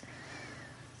there's this.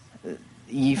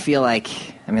 You feel like,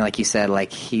 I mean, like you said,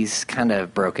 like he's kind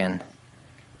of broken,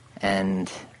 and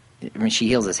I mean, she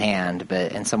heals his hand,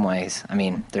 but in some ways, I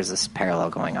mean, there's this parallel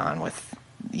going on with,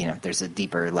 there's a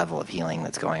deeper level of healing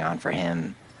that's going on for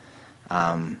him.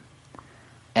 And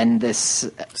this...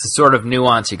 It's a sort of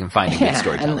nuance you can find in good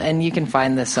storytelling. And you can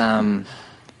find this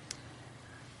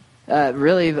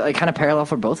really like, kind of parallel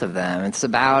for both of them. It's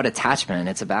about attachment.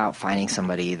 It's about finding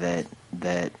somebody that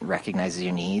recognizes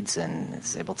your needs and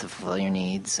is able to fulfill your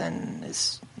needs and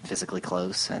is physically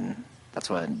close, and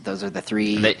those are the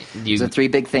three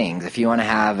big things. If you want to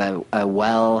have a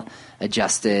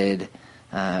well-adjusted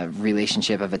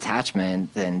relationship of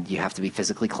attachment, then you have to be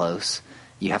physically close.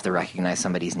 You have to recognize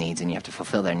somebody's needs, and you have to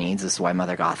fulfill their needs. This is why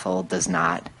Mother Gothel does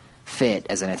not fit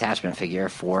as an attachment figure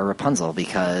for Rapunzel,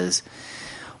 because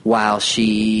while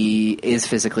she is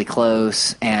physically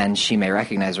close and she may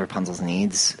recognize Rapunzel's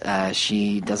needs,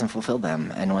 she doesn't fulfill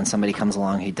them. And when somebody comes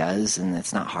along who does, and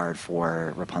it's not hard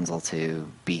for Rapunzel to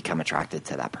become attracted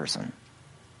to that person.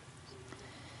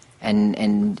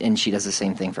 And she does the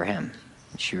same thing for him.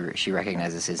 She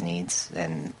recognizes his needs,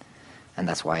 and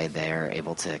that's why they're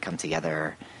able to come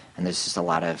together. And there's just a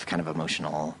lot of kind of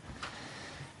emotional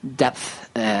depth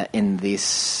in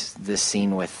this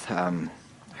scene with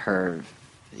her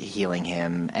healing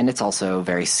him. And it's also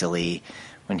very silly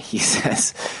when he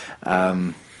says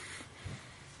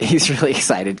he's really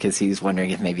excited because he's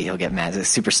wondering if maybe he'll get magic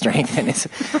super strength in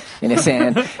his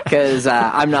hand, because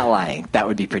I'm not lying, that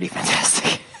would be pretty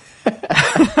fantastic.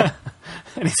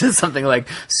 And he says something like,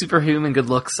 "Superhuman good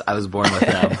looks, I was born with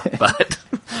them, but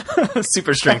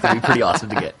super strength would be pretty awesome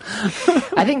to get."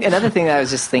 I think another thing that I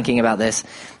was just thinking about this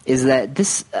is that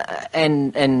this,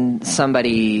 and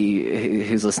somebody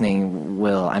who's listening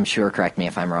will, I'm sure, correct me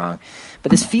if I'm wrong,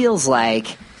 but this feels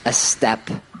like a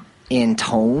step in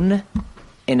tone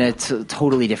in a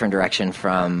totally different direction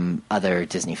from other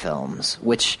Disney films,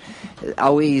 which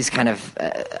always kind of,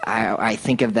 I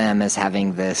think of them as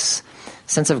having this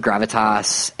sense of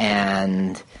gravitas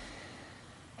and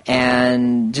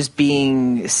just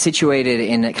being situated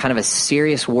in a kind of a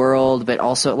serious world, but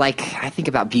also, like, I think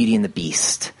about Beauty and the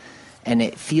Beast, and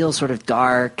it feels sort of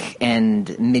dark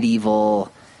and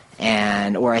medieval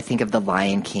or I think of The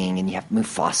Lion King, and you have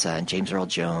Mufasa and James Earl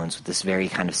Jones with this very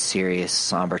kind of serious,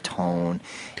 somber tone.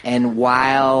 And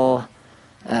while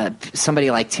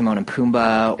somebody like Timon and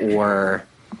Pumbaa or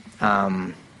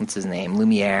what's his name,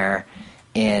 Lumiere,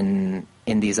 in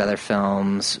these other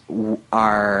films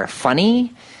are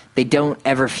funny, they don't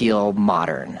ever feel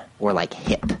modern or like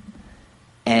hip.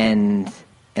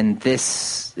 And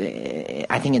this,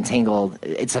 I think in Tangled,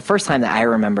 it's the first time that I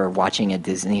remember watching a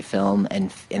Disney film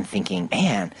and thinking,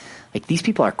 man, like these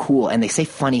people are cool and they say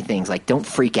funny things like "don't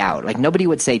freak out." Like nobody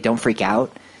would say "don't freak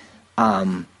out"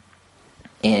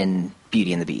 in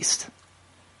Beauty and the Beast.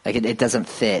 Like it doesn't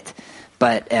fit,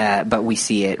 but we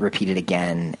see it repeated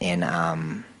again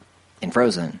in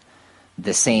Frozen.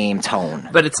 The same tone,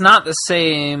 but it's not the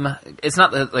same. It's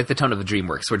not like the tone of the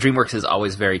DreamWorks, where DreamWorks is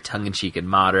always very tongue-in-cheek and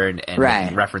modern, and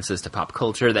making references to pop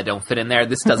culture that don't fit in there.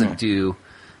 This doesn't do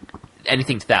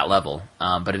anything to that level,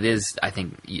 but it is. I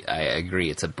think I agree.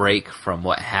 It's a break from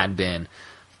what had been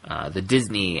the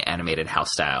Disney animated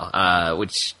house style,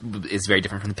 which is very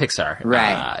different from the Pixar,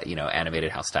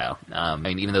 animated house style. I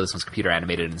mean, even though this one's computer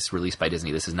animated and it's released by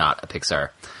Disney, this is not a Pixar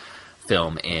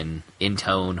film in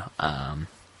tone.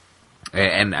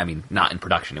 And I mean, not in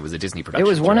production. It was a Disney production. It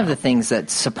was one of the things that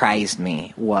surprised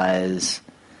me was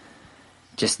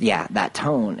just, that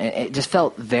tone. It just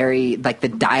felt very, like the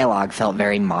dialogue felt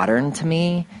very modern to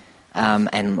me,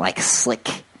 and like slick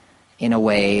in a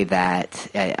way that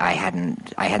I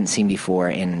hadn't seen before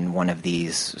in one of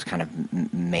these kind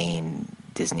of main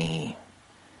Disney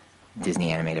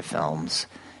animated films.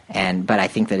 But I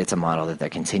think that it's a model that they're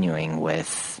continuing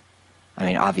with. I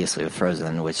mean, obviously with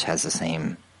Frozen, which has the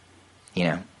same.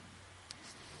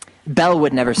 Belle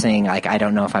would never sing, like, I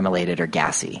don't know if I'm elated or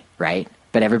gassy, right?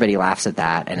 But everybody laughs at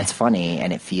that, and it's funny,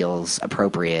 and it feels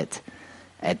appropriate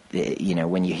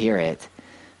when you hear it.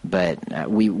 But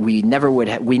we never would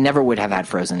have had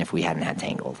Frozen if we hadn't had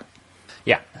Tangled.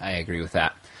 Yeah, I agree with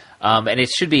that. And it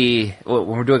should be, when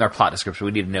we're doing our plot description,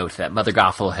 we need to note that Mother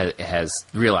Gothel has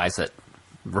realized that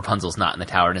Rapunzel's not in the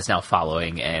tower and is now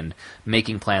following and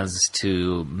making plans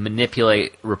to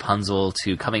manipulate Rapunzel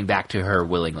to coming back to her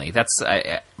willingly. That's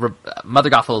Mother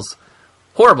Gothel's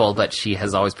horrible, but she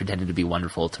has always pretended to be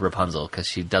wonderful to Rapunzel because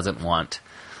she doesn't want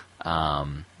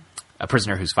a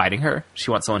prisoner who's fighting her. She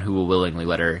wants someone who will willingly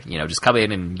let her, just come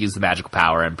in and use the magical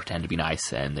power and pretend to be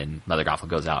nice. And then Mother Gothel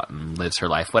goes out and lives her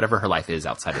life, whatever her life is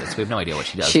outside of this. We have no idea what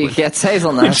she does. She gets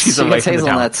hazelnuts. She gets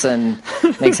hazelnuts and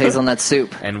makes hazelnut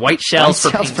soup. And white shells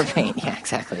for paint. Yeah,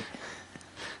 exactly.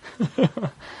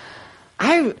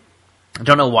 I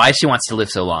don't know why she wants to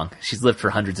live so long. She's lived for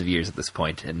hundreds of years at this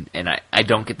point, and I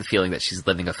don't get the feeling that she's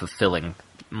living a fulfilling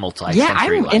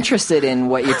multi-century life. I'm interested in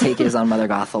what your take is on Mother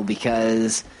Gothel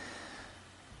because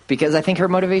I think her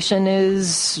motivation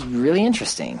is really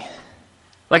interesting.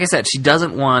 Like I said, she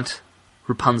doesn't want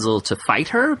Rapunzel to fight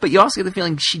her, but you also get the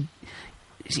feeling she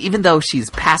even though she's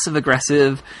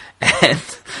passive-aggressive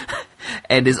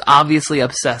and is obviously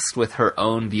obsessed with her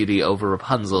own beauty over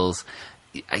Rapunzel's,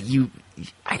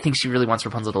 I think she really wants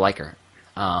Rapunzel to like her.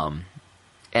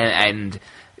 And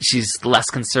she's less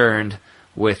concerned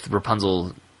with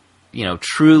Rapunzel,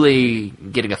 truly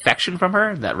getting affection from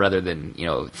her, that rather than,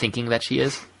 thinking that she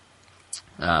is.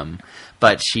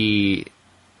 But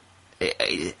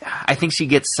I think she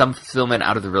gets some fulfillment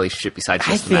out of the relationship besides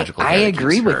just the magical. I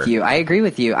agree with you.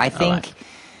 I think,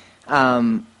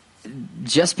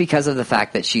 just because of the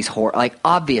fact that she's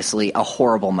obviously a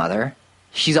horrible mother.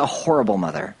 She's a horrible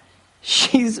mother.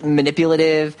 She's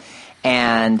manipulative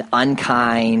and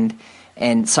unkind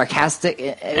and sarcastic.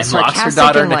 And locks her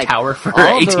daughter in the tower for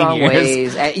 18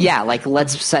 years.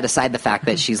 Let's set aside the fact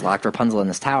that she's locked Rapunzel in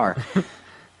this tower.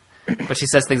 But she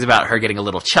says things about her getting a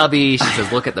little chubby. She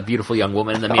says, look at the beautiful young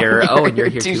woman in the mirror. Oh, and you're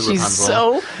here too, Rapunzel. She's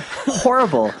so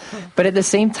horrible. But at the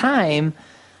same time,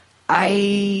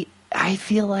 I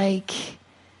feel like...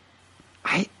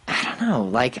 I don't know.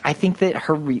 Like, I think that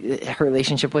her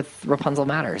relationship with Rapunzel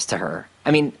matters to her.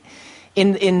 I mean,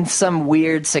 in some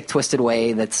weird, sick, twisted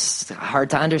way that's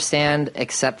hard to understand,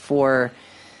 except for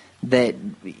that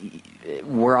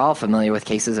we're all familiar with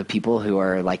cases of people who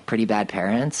are like pretty bad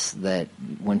parents that,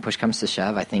 when push comes to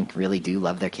shove, I think really do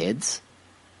love their kids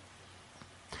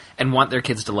and want their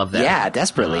kids to love them. Yeah,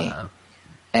 desperately.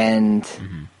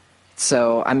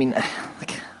 So, I mean,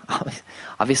 like,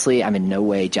 obviously, I'm in no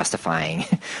way justifying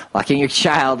locking your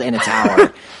child in a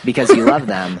tower because you love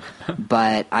them.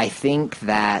 But I think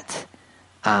that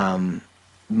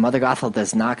Mother Gothel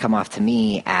does not come off to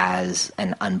me as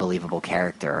an unbelievable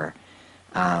character.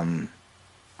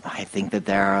 I think that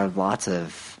there are lots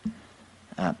of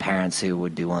parents who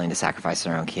would be willing to sacrifice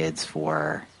their own kids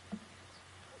for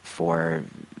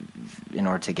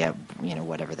to get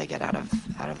whatever they get out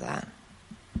of that.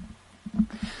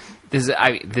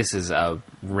 This is a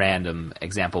random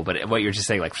example, but what you're just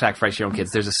saying, like sacrifice your own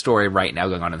kids. There's a story right now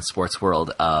going on in the sports world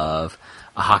of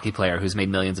a hockey player who's made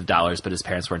millions of dollars, but his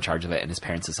parents were in charge of it, and his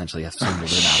parents essentially have swindled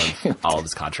him out of all of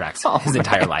his contracts his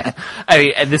entire life.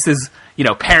 And this is,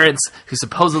 parents who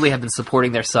supposedly have been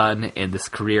supporting their son in this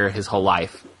career his whole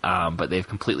life, but they've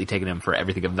completely taken him for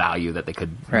everything of value that they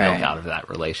could milk out of that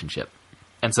relationship.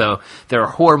 And so there are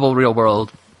horrible real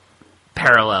world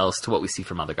parallels to what we see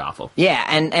from Mother Gothel. Yeah,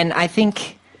 and I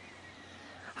think,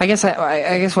 I guess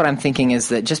what I'm thinking is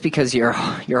that just because you're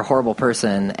a horrible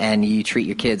person and you treat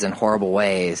your kids in horrible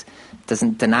ways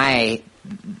doesn't deny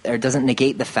or doesn't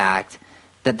negate the fact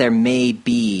that there may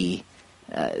be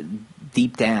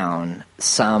deep down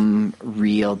some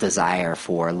real desire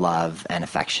for love and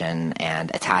affection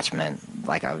and attachment,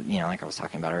 like I was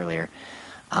talking about earlier.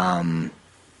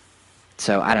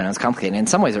 So I don't know, it's complicated. In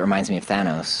some ways, it reminds me of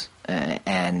Thanos.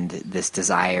 And this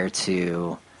desire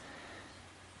to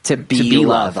be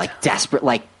loved, like desperate,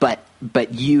 like but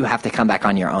you have to come back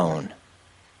on your own,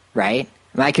 right?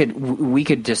 We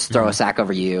could just throw a sack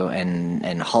over you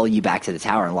and haul you back to the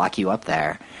tower and lock you up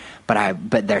there,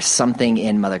 but there's something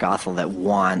in Mother Gothel that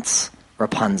wants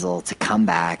Rapunzel to come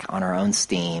back on her own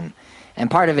steam, and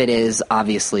part of it is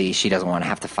obviously she doesn't want to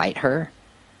have to fight her,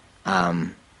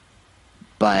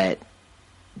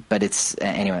 But it's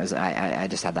anyways. I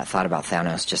just had that thought about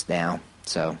Thanos just now,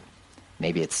 so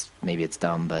maybe it's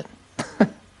dumb, but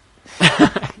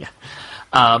yeah.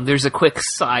 There's a quick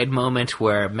side moment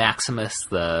where Maximus,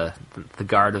 the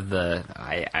guard of the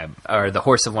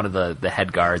horse of one of the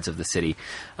head guards of the city,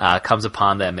 comes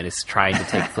upon them and is trying to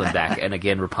take Flynn back. And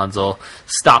again, Rapunzel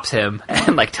stops him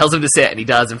and tells him to sit, and he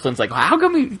does. And Flynn's like, well, "How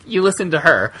come you listen to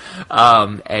her?"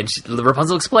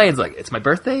 Rapunzel explains, "It's my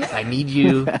birthday. I need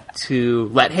you to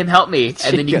let him help me,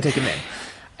 and then you can take him in."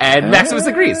 And Maximus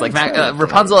agrees.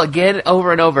 Rapunzel again,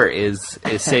 over and over, is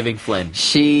saving Flynn.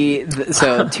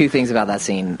 So two things about that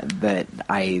scene that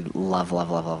I love.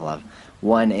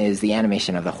 One is the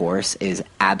animation of the horse is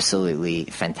absolutely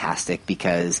fantastic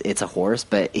because it's a horse,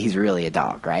 but he's really a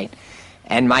dog, right?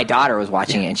 And my daughter was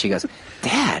watching it, and she goes,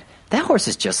 "Dad, that horse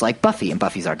is just like Buffy," and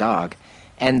Buffy's our dog.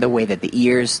 And the way that the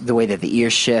ears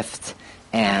shift,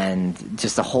 and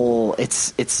just the whole,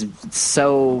 it's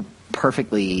so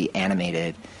perfectly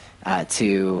animated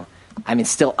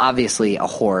still obviously a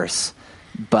horse,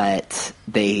 but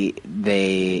the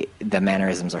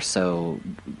mannerisms are so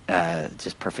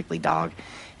just perfectly dog,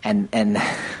 and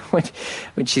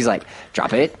when she's like,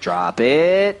 drop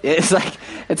it, it's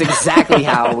exactly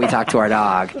how we talk to our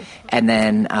dog. And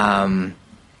then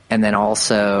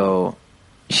also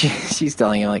she's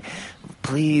telling him,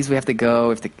 please, we have to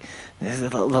go,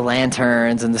 the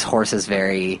lanterns, and this horse is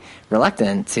very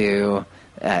reluctant to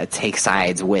take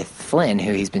sides with Flynn,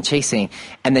 who he's been chasing,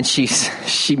 and then she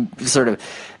sort of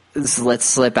lets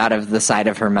slip out of the side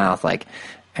of her mouth,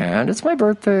 "And it's my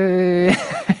birthday,"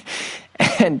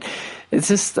 and it's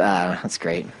just that's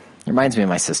great. It reminds me of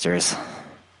my sisters.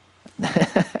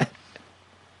 I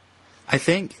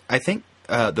think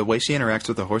the way she interacts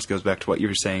with the horse goes back to what you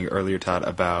were saying earlier, Todd,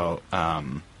 about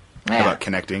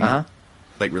connecting,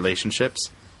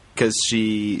 relationships. Because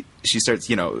she starts,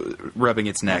 rubbing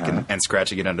its neck and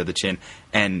scratching it under the chin,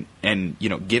 and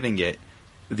giving it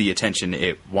the attention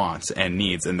it wants and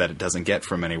needs, and that it doesn't get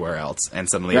from anywhere else, and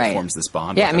suddenly it forms this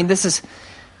bond. Yeah, it's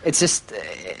just,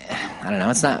 I don't know,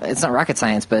 it's not rocket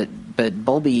science, but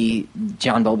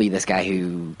John Bowlby, this guy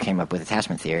who came up with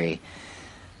attachment theory,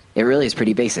 it really is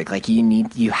pretty basic.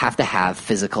 You have to have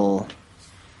physical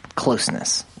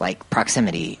closeness,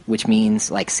 proximity, which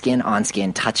means skin on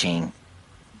skin touching,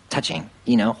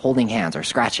 holding hands or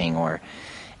scratching,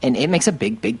 and it makes a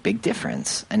big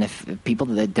difference. And if people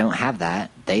that don't have that,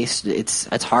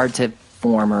 it's hard to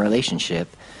form a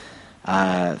relationship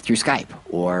through Skype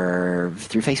or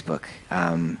through Facebook,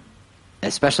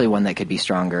 especially one that could be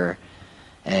stronger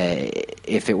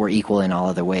if it were equal in all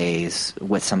other ways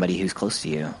with somebody who's close to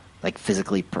you,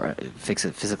 physically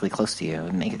close to you.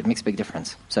 It makes a big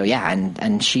difference. So yeah,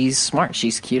 and she's smart.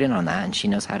 She's cued in on that, and she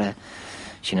knows how to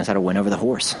win over the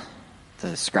horse,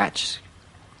 the scratch.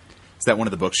 Is that one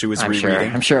of the books she was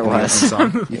rereading? I'm sure it was.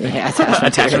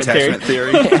 Attachment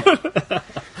theory.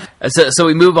 So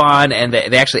we move on, and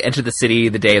they actually enter the city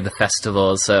the day of the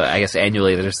festival. So I guess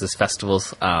annually there's this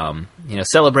festivals,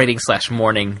 celebrating /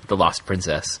 mourning the lost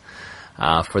princess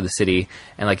for the city.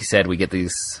 And like you said, we get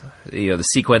these, the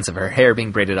sequence of her hair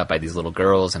being braided up by these little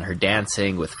girls and her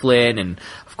dancing with Flynn. And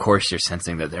of course, you're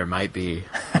sensing that there might be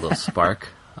a little spark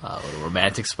a little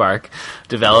romantic spark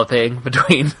developing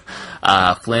between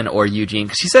Flynn or Eugene.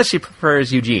 Because she says she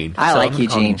prefers Eugene. I like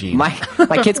Eugene. My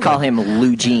kids call him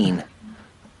Lugene.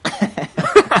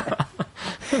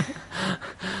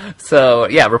 So,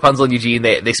 yeah, Rapunzel and Eugene,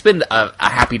 they spend a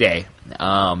happy day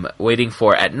waiting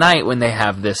for, at night, when they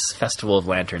have this festival of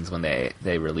lanterns, when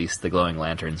they release the glowing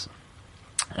lanterns.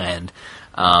 And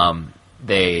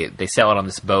they sail out on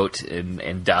this boat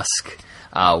in dusk,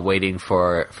 waiting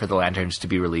for the lanterns to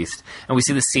be released. And we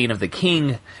see the scene of the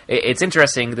king. It's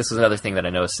interesting. This was another thing that I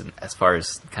noticed as far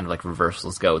as kind of like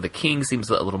reversals go. The king seems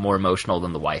a little more emotional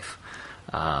than the wife.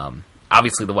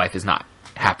 Obviously, the wife is not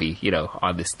happy,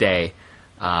 on this day.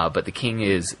 But the king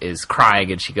is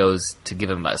crying, and she goes to give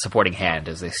him a supporting hand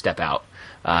as they step out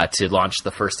to launch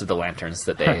the first of the lanterns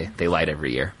that they light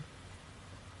every year.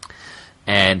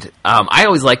 And I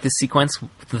always like this sequence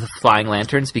with the flying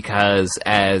lanterns because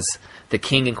as the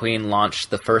king and queen launch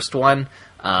the first one,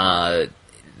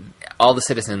 all the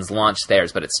citizens launch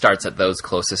theirs, but it starts at those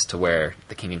closest to where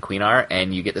the king and queen are,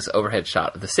 and you get this overhead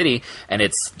shot of the city, and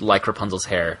it's like Rapunzel's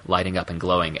hair lighting up and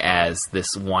glowing as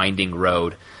this winding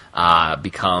road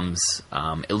becomes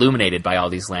illuminated by all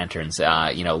these lanterns,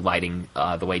 lighting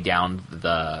the way down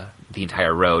the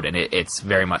entire road, and it's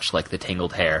very much like the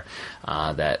tangled hair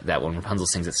that when Rapunzel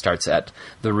sings, it starts at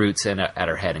the roots and at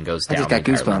her head and goes down. I just got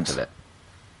the entire length goosebumps. of it.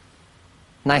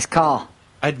 Nice call.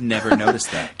 I'd never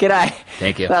noticed that. G'day.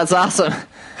 Thank you. That's awesome.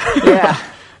 Yeah.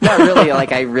 No, really,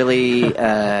 I really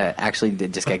actually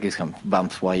did just get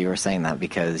goosebumps while you were saying that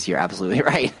because you're absolutely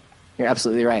right. You're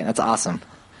absolutely right. That's awesome.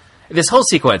 This whole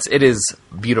sequence, it is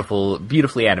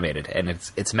beautifully animated, and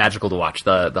it's magical to watch.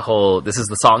 This is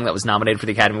the song that was nominated for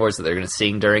the Academy Awards that they're going to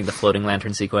sing during the floating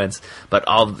lantern sequence, but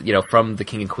all, from the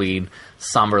king and queen,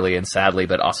 somberly and sadly,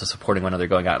 but also supporting one another,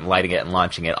 going out and lighting it and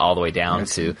launching it all the way down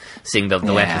to seeing the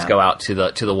lanterns go out to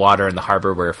the water and the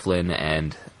harbor where Flynn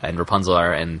and Rapunzel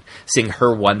are, and seeing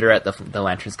her wonder at the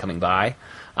lanterns coming by.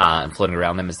 And floating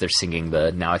around them as they're singing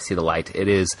the "Now I See the Light." It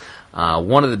is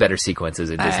one of the better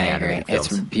sequences in Disney animated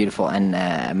films. It's beautiful. And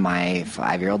my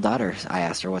 5-year-old daughter, I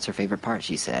asked her what's her favorite part.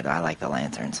 She said, "I like the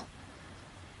lanterns."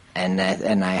 And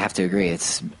I have to agree,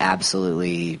 it's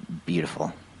absolutely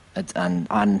beautiful. It's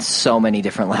on so many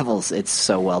different levels. It's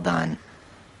so well done.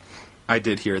 I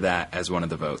did hear that as one of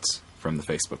the votes from the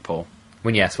Facebook poll.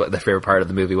 When you asked what the favorite part of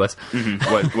the movie was,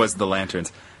 What was the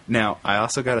lanterns? Now, I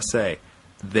also got to say,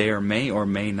 there may or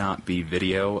may not be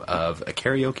video of a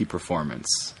karaoke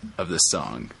performance of this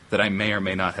song that I may or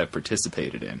may not have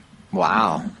participated in.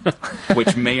 Wow.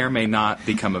 Which may or may not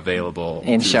become available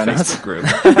In show the notes? Facebook group.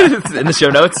 in the show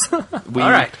notes. All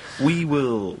right, we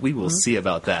will see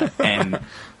about that. And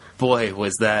boy,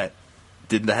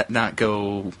 did that not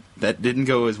go? That didn't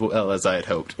go as well as I had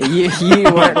hoped. You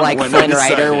weren't like When Flynn we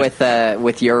Rider decided.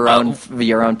 with your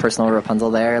own personal Rapunzel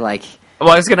there, like.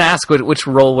 well, I was going to ask which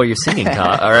role were you singing,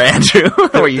 Todd or Andrew?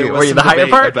 were you There was the some higher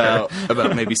debate part?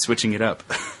 about maybe switching it up.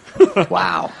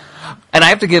 Wow. And I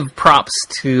have to give props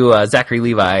to Zachary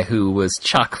Levi, who was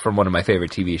Chuck from one of my favorite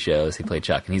TV shows. He played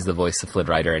Chuck, and he's the voice of Flynn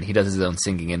Rider, and he does his own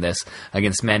singing in this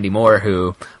against Mandy Moore,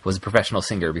 who was a professional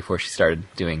singer before she started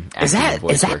doing acting and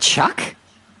voice Is that work. Chuck?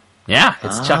 Yeah,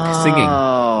 it's Chuck singing.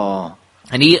 Oh.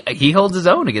 And he holds his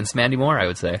own against Mandy Moore, I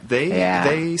would say.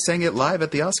 They sang it live at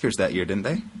the Oscars that year, didn't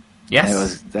they?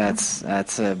 Yes.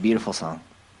 That's a beautiful song.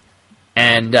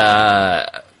 And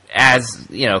as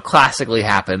classically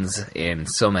happens in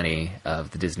so many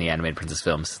of the Disney animated princess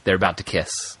films, they're about to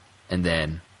kiss, and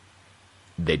then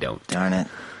they don't. Darn it.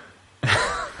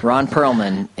 Ron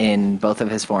Perlman in both of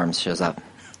his forms shows up.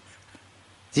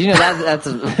 Do you know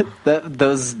that's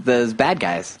those bad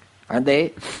guys, aren't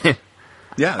they?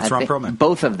 Yeah, it's Ron Perlman.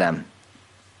 Both of them.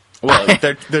 Well,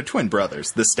 they're twin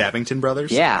brothers, the Stabbington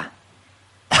brothers. Yeah.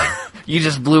 You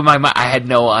just blew my mind. I had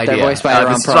no idea. They're voiced by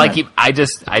Ron this is why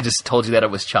Perlman. I just told you that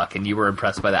it was Chuck, and you were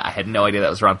impressed by that. I had no idea that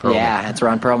was Ron Perlman. Yeah, it's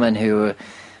Ron Perlman who,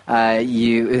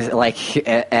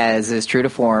 as is true to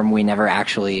form, we never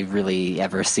actually really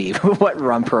ever see what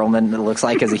Ron Perlman looks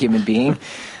like as a human being.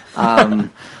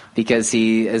 Because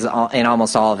he is in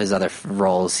almost all of his other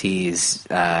roles, he's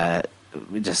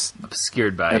just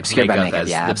obscured by makeup. as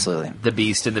Yeah, the, absolutely. The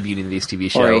Beast in the Beauty and the Beast TV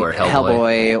show, or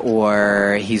Hellboy,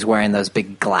 or he's wearing those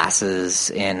big glasses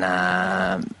in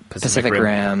Pacific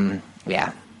Rim.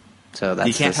 Yeah, so that's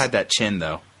he can't hide that chin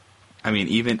though. I mean,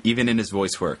 even in his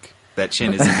voice work, that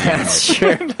chin is in the That's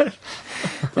true.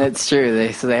 That's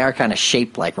true. They are kind of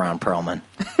shaped like Ron Perlman.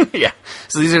 Yeah.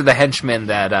 So these are the henchmen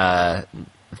that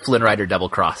Flynn Rider double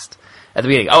crossed at the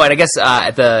beginning. Oh, and I guess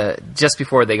just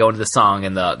before they go into the song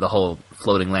and the whole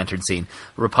floating lantern scene,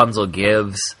 Rapunzel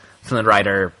gives Flynn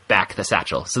Rider back the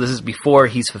satchel. So this is before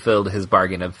he's fulfilled his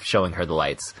bargain of showing her the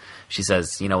lights. She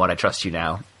says, "You know what? I trust you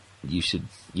now. You should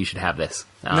have this."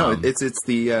 No, it's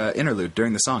the interlude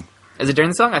during the song. Is it during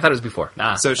the song? I thought it was before.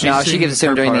 So she gives it to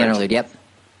him during the interlude. Yep.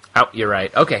 Oh, you're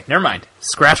right. Okay, never mind.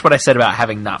 Scratch what I said about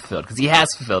having not fulfilled, because he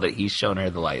has fulfilled it. He's shown her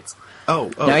the lights.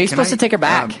 Oh, no, he's supposed to take her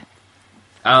back.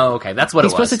 Oh, okay, that's what it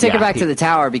was. He's supposed to take her back to the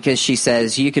tower because she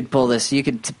says, you could pull this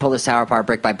tower apart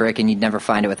brick by brick and you'd never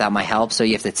find it without my help, so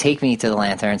you have to take me to the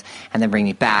lanterns and then bring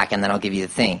me back and then I'll give you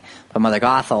the thing. But Mother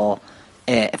Gothel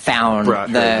found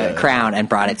the crown and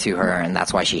brought it to her, and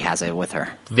that's why she has it with her.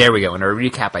 There we go. In our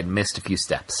recap, I'd missed a few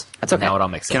steps. That's okay. Now it all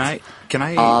makes sense. Can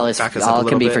I all back us up a little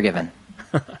can be bit? forgiven.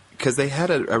 Because they had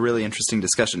a really interesting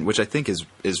discussion, which I think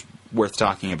is worth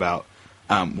talking about,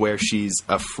 where she's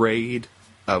afraid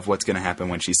of what's going to happen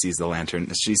when she sees the lantern.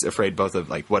 She's afraid both of,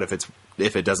 like, what if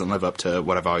it doesn't live up to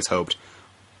what I've always hoped,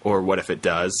 or what if it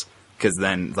does? Because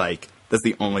then, like, that's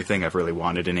the only thing I've really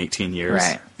wanted in 18 years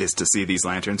is to see these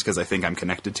lanterns, because I think I'm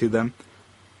connected to them.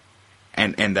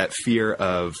 And that fear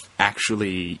of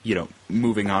actually,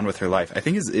 moving on with her life, I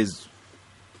think is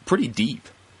pretty deep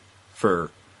for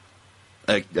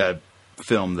a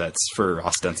film that's for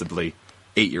ostensibly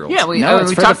 8-year-olds. Yeah,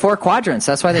 it's for the 4 quadrants.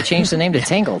 That's why they changed the name to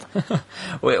Tangled.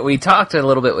 we talked a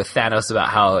little bit with Thanos about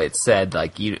how it said,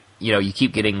 like, you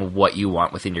keep getting what you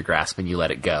want within your grasp and you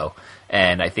let it go.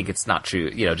 And I think it's not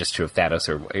true, just true of Thanos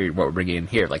or what we're bringing in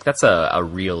here. Like, that's a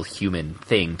real human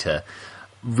thing, to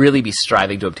really be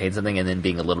striving to obtain something and then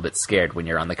being a little bit scared when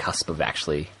you're on the cusp of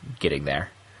actually getting there.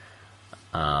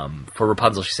 For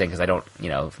Rapunzel, she's saying, because I don't,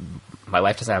 my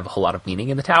life doesn't have a whole lot of meaning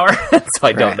in the tower, so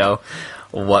I don't know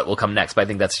what will come next. But I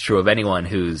think that's true of anyone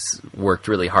who's worked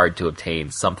really hard to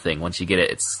obtain something. Once you get it,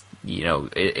 it's,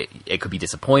 it could be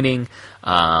disappointing,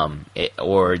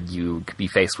 or you could be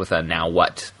faced with a now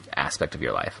what aspect of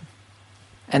your life.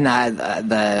 And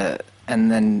and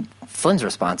then Flynn's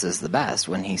response is the best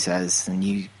when he says, "And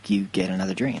you get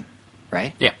another dream,"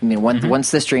 right? Yeah. I mean,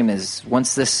 once this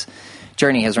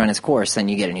journey has run its course, then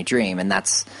you get a new dream,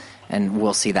 and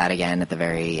we'll see that again at the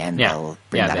very end. Yeah. They'll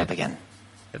bring that up again.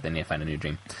 But they need to find a new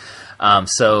dream.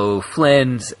 So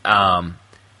Flynn's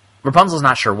Rapunzel's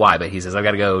not sure why, but he says, "I've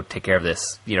got to go take care of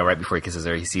this." Right before he kisses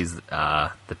her, he sees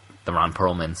the Ron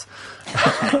Perlmans.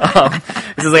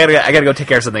 He says, I gotta go take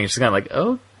care of something. And she's kind of like,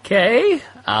 okay.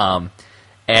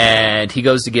 And he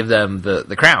goes to give them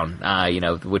the crown,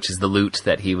 which is the loot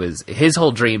that his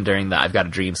whole dream during the I've Got a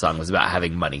Dream song was about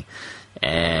having money.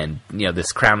 And,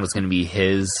 this crown was going to be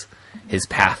his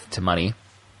path to money.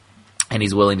 And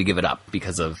he's willing to give it up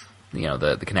because of,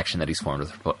 the connection that he's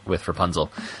formed with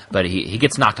Rapunzel. But he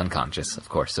gets knocked unconscious, of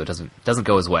course, so it doesn't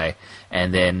go his way.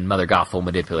 And then Mother Gothel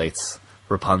manipulates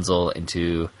Rapunzel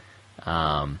into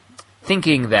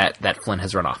thinking that Flynn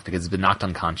has run off because he's been knocked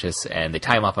unconscious, and they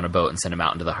tie him up on a boat and send him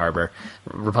out into the harbor.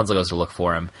 Rapunzel goes to look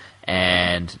for him,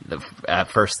 and at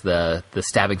first the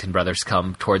Stabbington brothers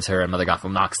come towards her, and Mother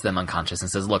Gothel knocks them unconscious and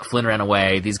says, "Look, Flynn ran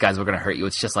away. These guys were going to hurt you.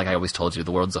 It's just like I always told you.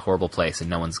 The world's a horrible place, and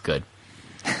no one's good."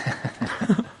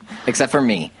 Except for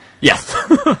me. Yes.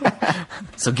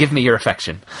 So give me your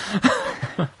affection.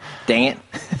 Dang it.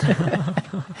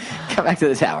 Come back to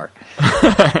the tower.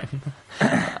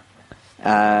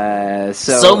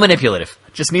 So manipulative.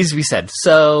 Just needs to be said.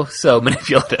 So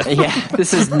manipulative. Yeah,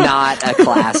 this is not a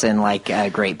class in,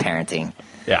 great parenting.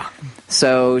 Yeah.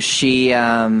 So she,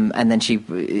 and then she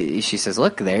says,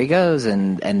 "Look, there he goes,"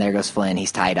 and there goes Flynn.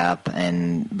 He's tied up,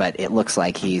 but it looks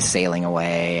like he's sailing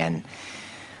away, and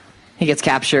he gets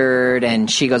captured, and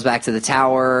she goes back to the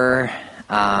tower.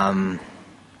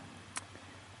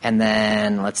 And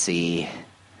then, let's see,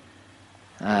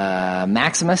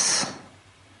 Maximus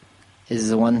is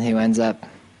the one who ends up...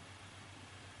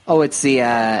 Oh, it's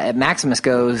Maximus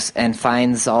goes and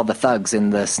finds all the thugs in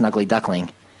the Snuggly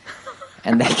Duckling.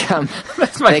 And they come...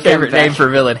 That's my favorite name for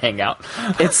villain hangout.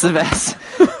 It's the best.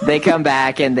 They come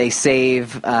back and they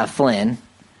save Flynn.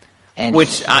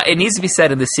 Which, it needs to be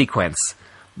said in this sequence,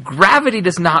 gravity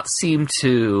does not seem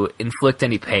to inflict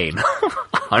any pain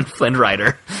on Flynn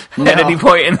Rider at any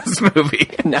point in this movie.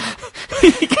 No.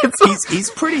 He's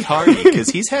pretty hardy because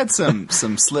he's had some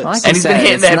slips. Well, like and he's been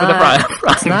hit in the head with a frying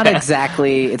It's not pan.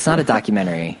 exactly... It's not a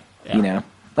documentary,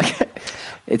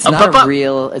 It's not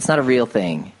a real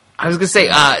thing. I was going to say,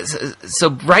 so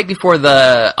right before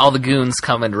all the goons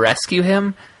come and rescue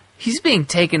him, he's being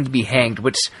taken to be hanged,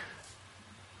 which...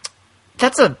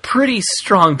 That's a pretty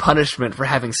strong punishment for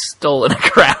having stolen a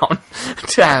crown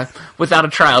to have, without a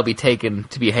trial, be taken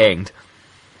to be hanged.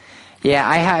 Yeah,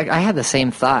 I had the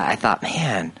same thought. I thought,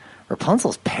 man,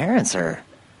 Rapunzel's parents are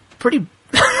pretty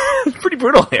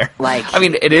brutal here. I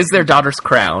mean, it is their daughter's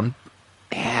crown,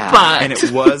 Yeah. But And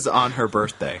it was on her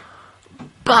birthday.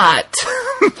 but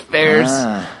there's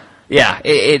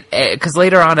because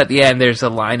later on at the end there's a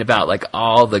line about like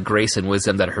all the grace and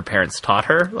wisdom that her parents taught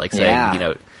her, like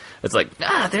saying it's like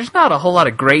there's not a whole lot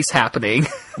of grace happening.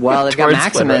 Well, they've got towards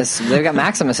Maximus. women. They've got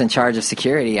Maximus in charge of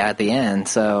security at the end,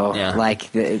 so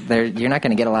like you're not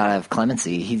going to get a lot of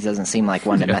clemency. He doesn't seem like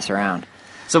one to mess around.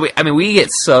 So we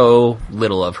get so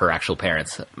little of her actual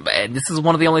parents, and this is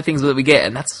one of the only things that we get,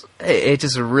 and it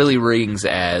just really rings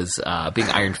as being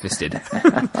iron-fisted.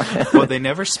 Well, they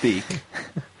never speak,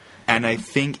 and I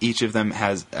think each of them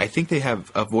they have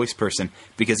a voice person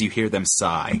because you hear them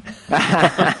sigh.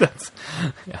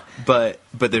 But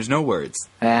there's no words.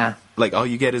 Yeah. Like all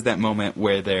you get is that moment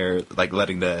where they're like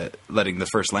letting the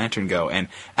first lantern go, and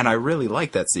I really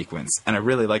like that sequence, and I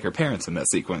really like her parents in that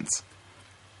sequence.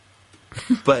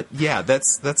 But yeah,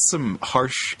 that's some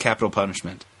harsh capital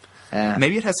punishment. Yeah.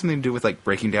 Maybe it has something to do with like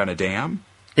breaking down a dam.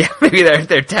 Yeah, maybe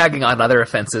they're tagging on other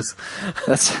offenses.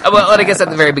 Well, I guess at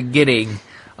the very beginning,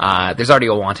 there's already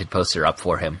a wanted poster up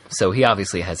for him, so he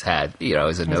obviously has had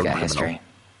is a known criminal. History.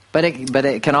 But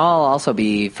it can all also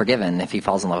be forgiven if he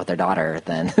falls in love with their daughter.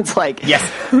 Then it's like, yes,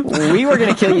 we were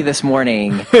going to kill you this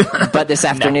morning, but this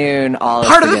afternoon, all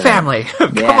part is of the family.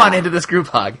 Come on into this group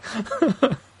hug.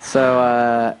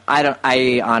 So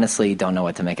I honestly don't know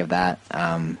what to make of that.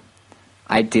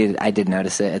 I did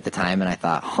notice it at the time, and I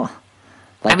thought,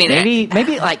 like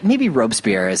maybe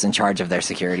Robespierre is in charge of their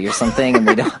security or something, and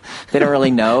they don't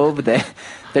really know, but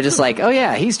they're just like, oh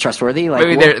yeah, he's trustworthy. Like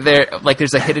maybe they're like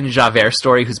there's a hidden Javert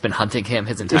story who's been hunting him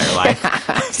his entire life.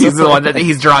 He's the one that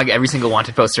he's drawing every single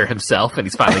wanted poster himself, and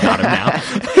he's finally got him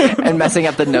now, and messing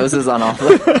up the noses on all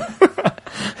of them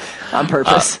on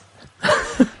purpose.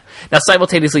 Now,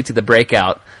 simultaneously to the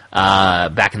breakout,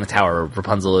 back in the tower,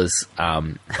 Rapunzel is...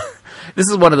 this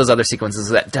is one of those other sequences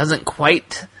that doesn't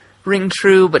quite ring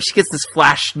true, but she gets this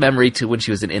flash memory to when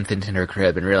she was an infant in her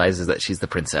crib and realizes that she's the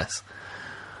princess.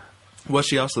 Well,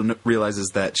 she also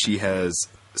realizes that she has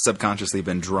subconsciously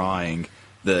been drawing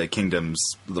the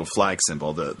kingdom's little flag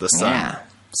symbol, the sun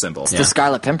symbol. It's the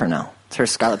Scarlet Pimpernel. It's her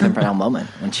Scarlet Pimpernel moment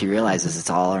when she realizes it's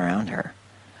all around her.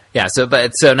 Yeah,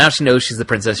 so now she knows she's the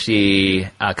princess. She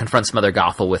confronts Mother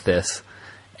Gothel with this,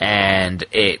 and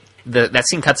that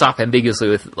scene cuts off ambiguously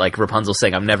with like Rapunzel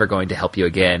saying, "I'm never going to help you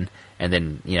again," and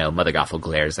then Mother Gothel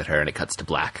glares at her, and it cuts to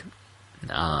black,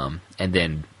 and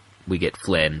then we get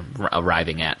Flynn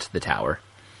arriving at the tower.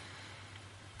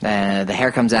 The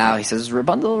hair comes out. He says,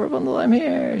 "Rapunzel, Rapunzel, I'm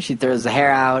here." She throws the hair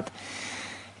out.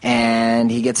 And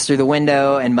he gets through the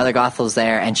window, and Mother Gothel's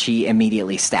there, and she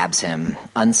immediately stabs him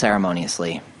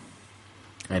unceremoniously.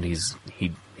 And he's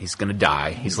going to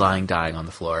die. He's dying on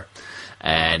the floor.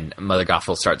 And Mother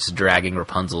Gothel starts dragging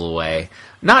Rapunzel away.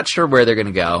 Not sure where they're going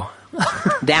to go.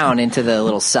 Down into the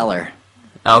little cellar.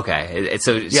 Okay,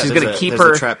 so she's going to keep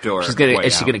her.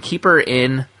 Is she going to keep her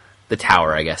in the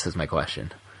tower? I guess is my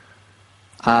question.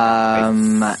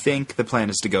 I think the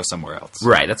plan is to go somewhere else.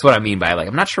 Right, that's what I mean by like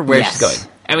I'm not sure where she's going.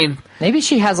 I mean, maybe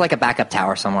she has like a backup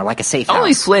tower somewhere, like a safe house.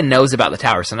 Only Flynn knows about the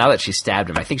tower, so now that she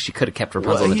stabbed him, I think she could have kept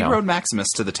Rapunzel in the tower. He rode Maximus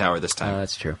to the tower this time.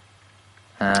 That's true.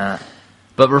 But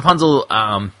Rapunzel,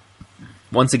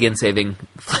 once again saving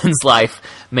Flynn's life,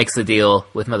 makes the deal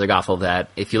with Mother Gothel that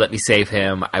if you let me save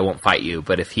him, I won't fight you,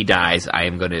 but if he dies, I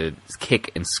am going to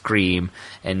kick and scream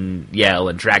and yell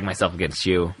and drag myself against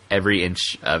you every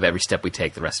inch of every step we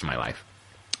take the rest of my life.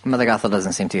 Mother Gothel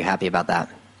doesn't seem too happy about that.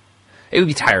 It would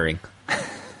be tiring.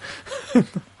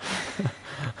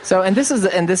 So, and this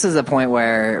is a point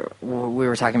where we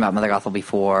were talking about Mother Gothel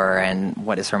before, and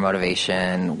what is her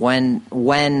motivation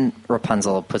when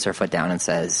Rapunzel puts her foot down and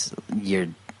says,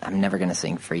 "I'm never going to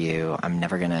sing for you. I'm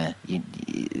never going to.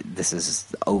 This is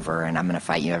over, and I'm going to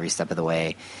fight you every step of the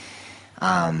way."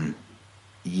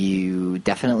 You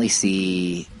definitely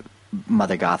see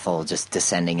Mother Gothel just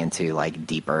descending into like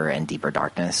deeper and deeper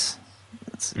darkness.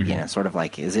 It's sort of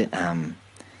like, is it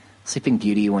Sleeping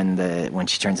Beauty when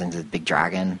she turns into the big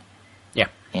dragon? Yeah.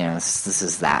 This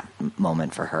is that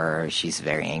moment for her. She's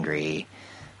very angry.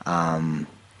 And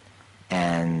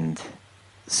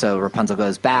so Rapunzel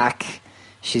goes back.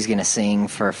 She's going to sing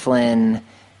for Flynn,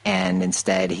 and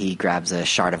instead he grabs a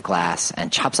shard of glass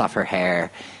and chops off her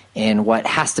hair in what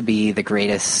has to be the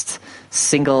greatest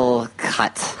single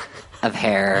cut of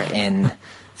hair in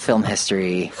film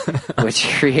history, which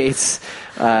creates...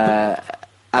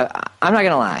 I'm not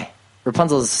going to lie.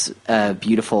 Rapunzel's a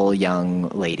beautiful young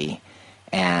lady,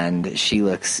 and she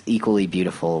looks equally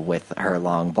beautiful with her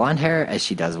long blonde hair as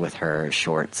she does with her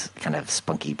short, kind of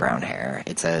spunky brown hair.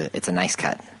 It's a nice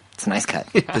cut. It's a nice cut.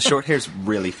 The short hair's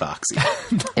really foxy.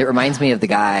 It reminds me of the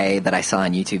guy that I saw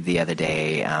on YouTube the other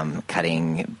day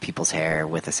cutting people's hair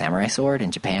with a samurai sword in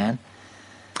Japan.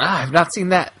 I've not seen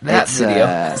that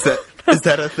video. Is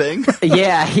that a thing?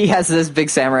 Yeah, he has this big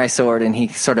samurai sword, and he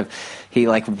Show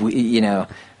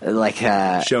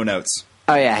notes.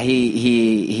 Oh yeah, he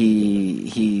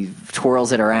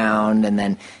twirls it around and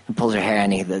then pulls her hair,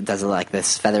 and he does like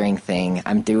this feathering thing.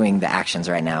 I'm doing the actions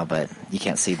right now, but you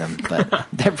can't see them, but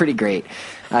they're pretty great.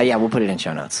 Yeah, we'll put it in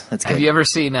show notes. That's good. Have you ever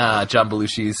seen John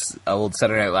Belushi's old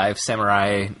Saturday Night Live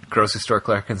Samurai grocery store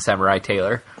clerk and Samurai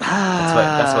Tailor?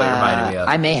 That's what it reminded me of.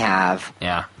 I may have.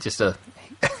 Yeah, just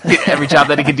every job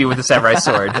that he could do with a samurai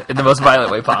sword in the most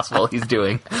violent way possible, he's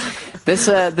doing.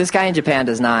 This guy in Japan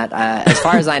does not, as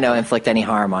far as I know, inflict any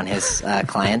harm on his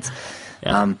clients.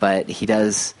 Yeah. But he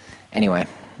does. Anyway,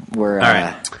 we're all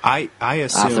right. I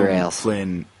off the rails.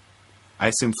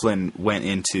 assume Flynn went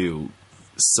into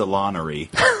salonery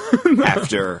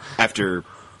after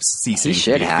ceasing. He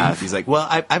should to be a have. thief. He's like, well,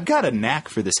 I've got a knack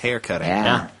for this hair cutting.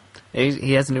 Yeah.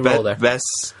 He has a new role there.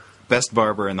 Best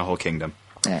barber in the whole kingdom.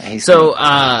 Yeah, So,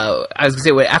 I was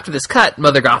going to say, after this cut,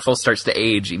 Mother Gothel starts to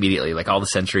age immediately. Like, all the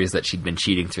centuries that she'd been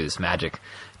cheating through this magic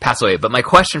pass away. But my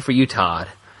question for you, Todd,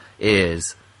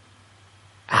 is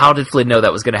how did Flynn know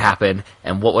that was going to happen,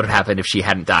 and what would have happened if she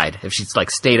hadn't died? If she'd,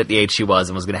 stayed at the age she was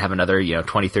and was going to have another,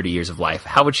 20, 30 years of life,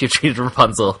 how would she have treated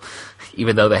Rapunzel,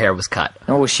 even though the hair was cut?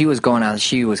 Oh, well, she was going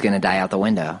to die out the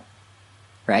window.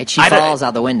 Right? She falls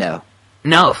out the window.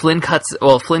 No, Flynn cuts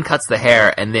the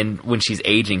hair, and then when she's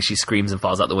aging, she screams and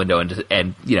falls out the window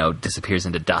and disappears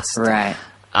into dust. Right.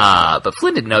 But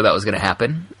Flynn didn't know that was going to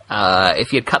happen. If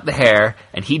he had cut the hair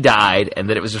and he died, and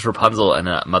then it was just Rapunzel and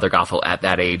Mother Gothel at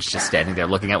that age just standing there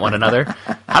looking at one another,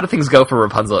 how do things go for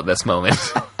Rapunzel at this moment?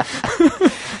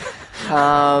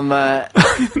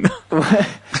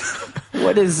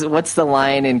 What's the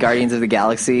line in Guardians of the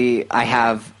Galaxy? I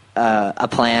have a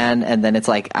plan, and then it's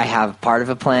like I have part of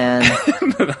a plan.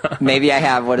 Maybe I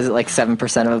have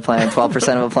 7% of a plan,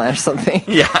 12% of a plan, or something.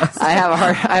 Yeah, I have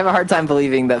a hard time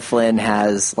believing that Flynn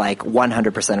has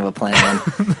 100% of a plan.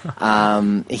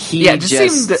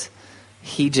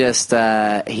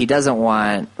 He doesn't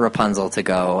want Rapunzel to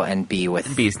go and be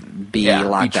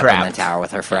locked up in the tower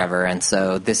with her forever, and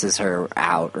so this is her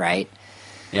out, right?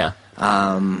 Yeah.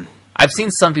 I've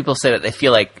seen some people say that they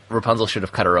feel like Rapunzel should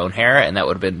have cut her own hair, and that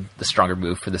would have been the stronger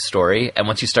move for the story. And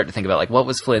once you start to think about, what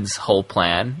was Flynn's whole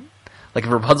plan? If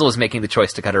Rapunzel was making the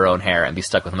choice to cut her own hair and be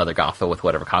stuck with Mother Gothel with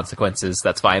whatever consequences,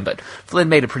 that's fine. But Flynn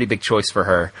made a pretty big choice for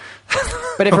her.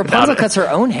 But if Rapunzel cuts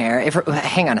her own hair,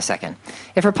 hang on a second.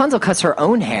 If Rapunzel cuts her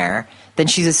own hair, then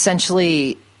she's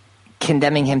essentially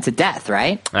condemning him to death,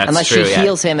 right? That's Unless true, she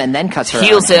heals him and then cuts her own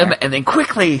hair. Heals him and then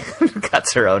quickly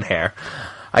cuts her own hair.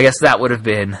 I guess that would have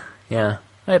been... Yeah,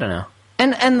 I don't know.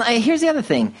 And here's the other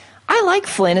thing. I like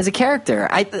Flynn as a character.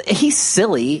 He's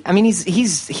silly. I mean,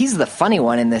 he's the funny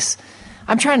one in this.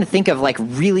 I'm trying to think of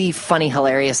really funny,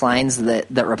 hilarious lines that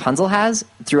Rapunzel has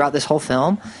throughout this whole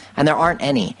film, and there aren't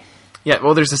any. Yeah,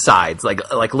 well, there's asides,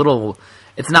 little.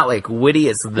 It's not witty.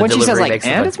 It's the when delivery she says makes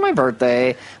 "and it's my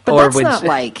birthday," but or that's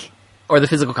not or the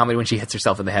physical comedy when she hits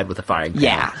herself in the head with a firing pan.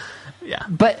 Yeah. Yeah,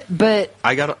 but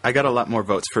I got a lot more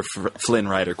votes for Flynn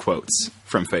Rider quotes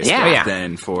from Facebook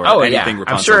than for anything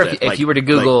Rapunzel. I'm sure did. if you were to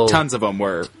Google, tons of them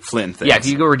were Flynn things. Yeah, if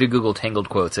you were to Google Tangled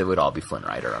quotes, it would all be Flynn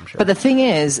Rider, I'm sure. But the thing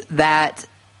is that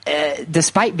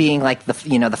despite being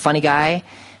the funny guy,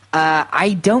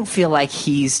 I don't feel like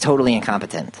he's totally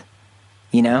incompetent.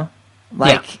 He is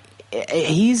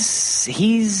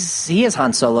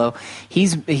Han Solo.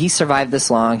 He's survived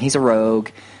this long. He's a rogue.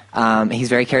 He's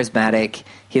very charismatic.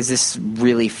 He has this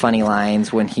really funny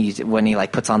lines when he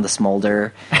puts on the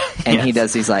smolder, and Yes. he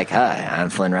does these "Hi, I'm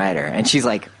Flynn Rider," and she's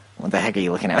like, "What the heck are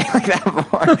you looking at me like that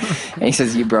for?" And he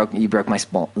says, "You broke my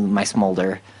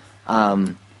smolder." But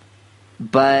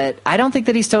I don't think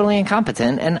that he's totally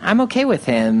incompetent, and I'm okay with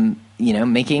him,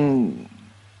 making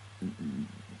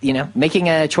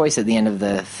a choice at the end of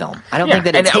the film. I don't think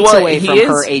that it takes away from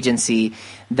her agency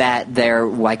that they're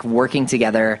working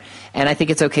together, and I think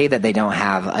it's okay that they don't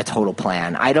have a total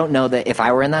plan. I don't know that if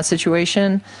I were in that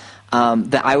situation,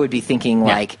 that I would be thinking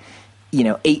 8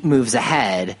 moves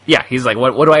ahead. Yeah, he's like,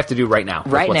 what do I have to do right now?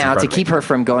 Right now to keep her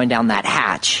from going down that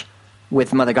hatch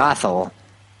with Mother Gothel,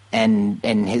 and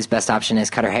his best option is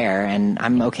cut her hair, and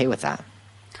I'm okay with that.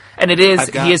 And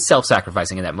he is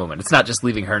self-sacrificing in that moment. It's not just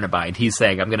leaving her in a bind. He's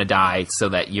saying, I'm going to die so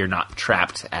that you're not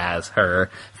trapped as her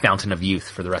fountain of youth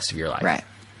for the rest of your life. Right.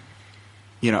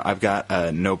 I've got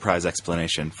a no-prize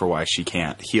explanation for why she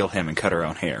can't heal him and cut her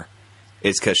own hair.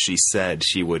 It's because she said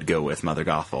she would go with Mother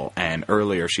Gothel, and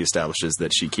earlier she establishes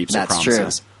that she keeps her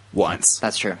promises. True. once.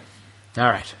 That's true. All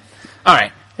right.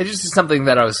 It's just something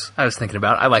that I was thinking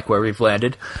about. I like where we've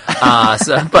landed.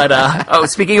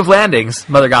 Speaking of landings,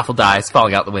 Mother Gothel dies,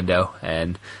 falling out the window,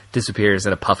 and disappears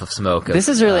in a puff of smoke. This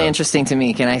is really interesting to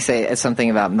me. Can I say something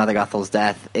about Mother Gothel's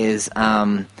death?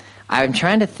 I'm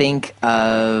trying to think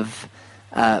of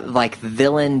like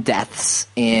villain deaths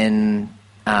in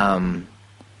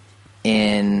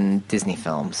Disney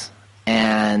films,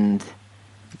 and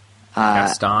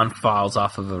Gaston falls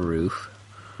off of a roof.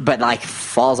 But, like,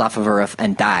 falls off of a roof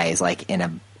and dies, like, in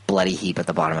a bloody heap at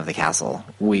the bottom of the castle,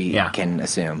 we can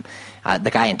assume.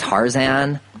 The guy in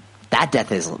Tarzan, that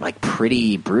death is, like,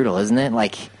 pretty brutal, isn't it?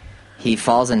 Like, he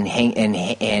falls and is hung on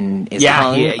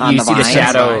the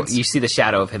vines. You see the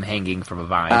shadow of him hanging from a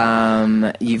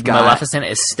vine. You've got... Maleficent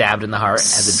is stabbed in the heart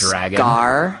as a dragon.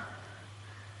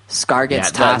 Scar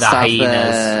gets tossed off the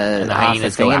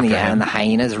hyenas thing, go after him. and the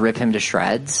hyenas rip him to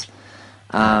shreds.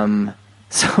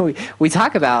 So we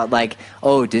talk about, like,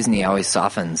 Disney always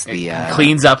softens the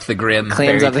cleans up the grim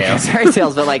fairy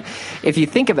tales, but, like, if you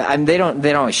think about it, they don't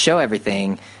always show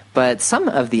everything, but some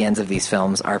of the ends of these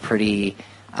films are pretty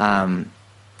can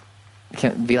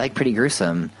be, like, pretty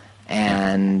gruesome,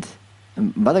 and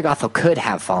Mother Gothel could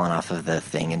have fallen off of the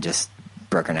thing and just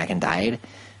broke her neck and died,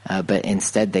 but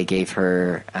instead they gave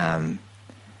her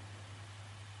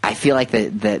I feel like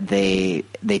that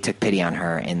they took pity on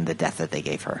her in the death that they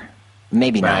gave her.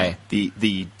 Maybe not.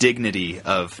 The dignity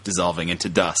of dissolving into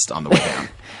dust on the way down.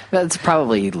 That's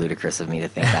probably ludicrous of me to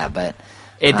think that, but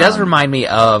it does remind me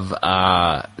of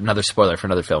another spoiler for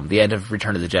another film, the end of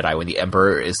Return of the Jedi, when the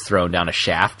Emperor is thrown down a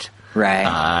shaft. Right.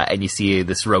 And you see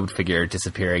this robed figure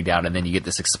disappearing down, and then you get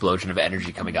this explosion of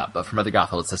energy coming up. But for Mother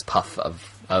Gothel, it's this puff of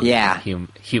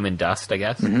human dust, I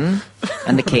guess. Mm-hmm.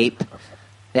 And the cape.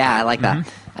 Yeah, I like that.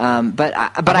 But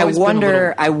I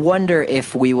wonder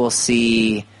if we will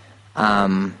see.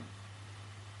 I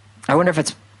wonder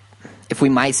if we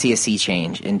might see a sea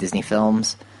change in Disney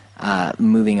films,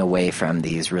 moving away from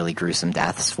these really gruesome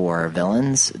deaths for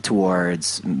villains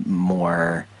towards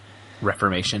more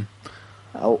reformation,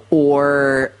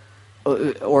 or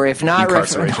if not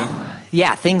incarceration.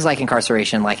 Things like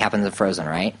incarceration, like happens in Frozen,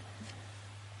 right?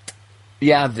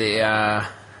 Yeah,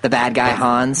 the bad guy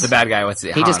Hans. The bad guy,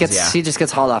 he just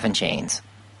gets hauled off in chains,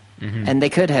 and they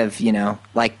could have,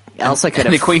 like Elsa could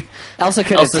have. Elsa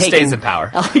stays in power,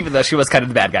 even though she was kind of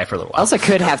the bad guy for a little while. Elsa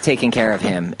could have taken care of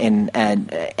him in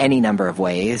any number of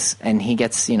ways, and he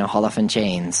gets hauled off in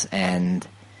chains, and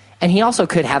he also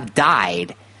could have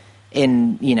died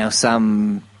in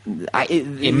some. In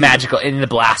the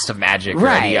blast of magic, or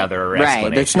any other explanation.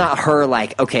 Right. It's not her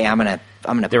like, okay, I'm gonna.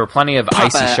 There were plenty of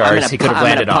icy shards he could have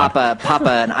landed on. Pop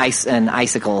an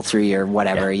icicle through your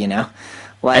whatever,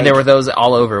 Like, and there were those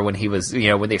all over when he was,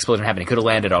 when the explosion happened. He could have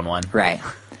landed on one. Right.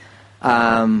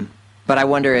 But I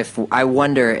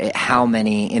wonder how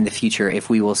many in the future, if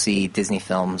we will see Disney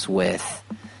films with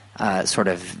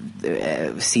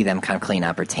see them kind of clean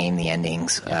up or tame the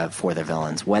endings for their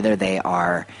villains, whether they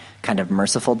are kind of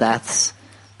merciful deaths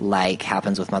like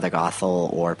happens with Mother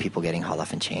Gothel, or people getting hauled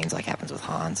off in chains like happens with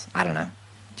Hans. I don't know.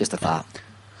 Just a thought.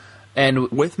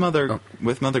 And with Mother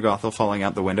Gothel falling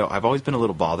out the window, I've always been a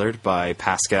little bothered by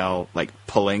Pascal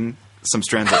pulling some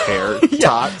strands of hair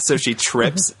taut, so she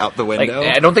trips out the window.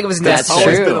 I don't think it was necessary.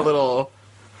 Always been a little.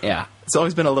 Yeah, it's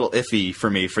always been a little iffy for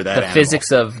me for that. The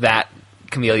physics of that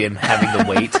chameleon having the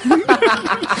weight.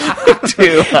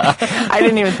 I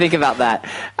didn't even think about that.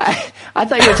 I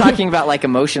thought you were talking about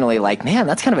emotionally, man,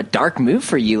 that's kind of a dark move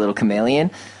for you, little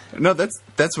chameleon. No, that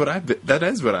is what I'm.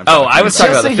 I was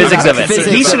talking about the physics of it.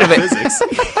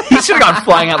 He should have gone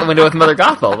flying out the window with Mother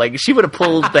Gothel. She would have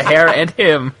pulled the hair and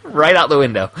him right out the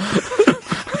window.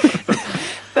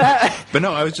 But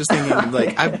no, I was just thinking,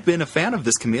 I've been a fan of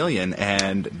this chameleon,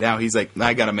 and now he's I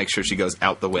got to make sure she goes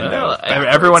out the window.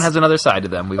 Everyone has another side to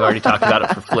them. We've already talked about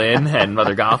it for Flynn and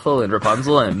Mother Gothel and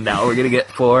Rapunzel, and now we're going to get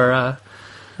for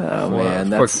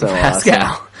that's so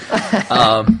Pascal.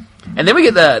 Awesome. And then we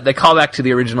get the callback to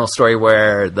the original story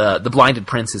where the blinded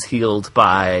prince is healed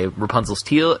by Rapunzel's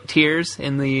tears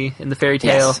in the fairy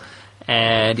tale. Yes.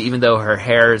 And even though her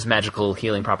hair's magical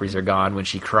healing properties are gone when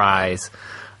she cries,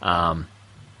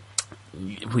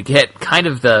 we get kind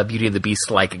of the Beauty and the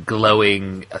Beast-like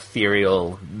glowing,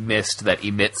 ethereal mist that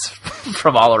emits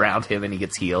from all around him, and he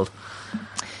gets healed.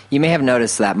 You may have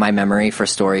noticed that my memory for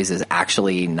stories is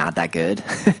actually not that good.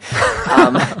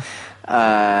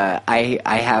 I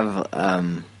have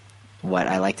what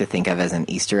I like to think of as an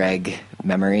Easter egg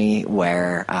memory,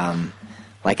 where I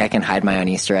can hide my own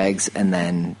Easter eggs and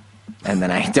then and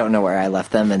then I don't know where I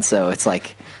left them, and so it's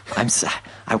like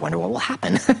I wonder what will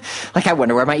happen. Like, I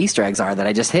wonder where my Easter eggs are that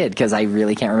I just hid, because I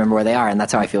really can't remember where they are, and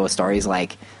that's how I feel with stories.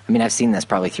 Like, I mean, I've seen this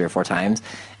probably 3 or 4 times,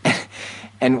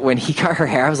 and when he cut her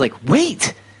hair, I was like,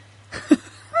 wait,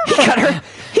 he cut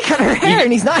her hair,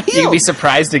 and he's not healed. You'd be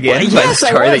surprised again by Yes, the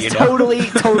story I was that you know.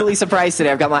 totally surprised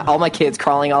today. I've got all my kids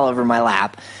crawling all over my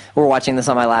lap. We're watching this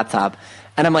on my laptop,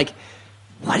 and I'm like,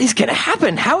 what is going to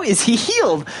happen? How is he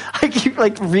healed?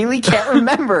 I really can't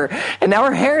remember. And now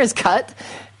her hair is cut.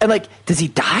 And, like, does he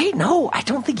die? No, I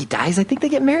don't think he dies. I think they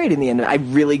get married in the end. I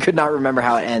really could not remember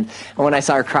how it ends. And when I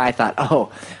saw her cry, I thought,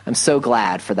 oh, I'm so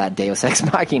glad for that Deus Ex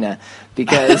Machina,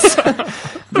 because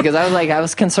because I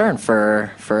was concerned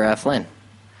for Flynn.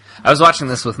 I was watching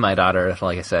this with my daughter,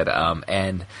 like I said,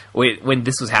 and when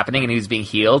this was happening and he was being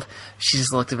healed, she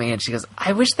just looked at me and she goes,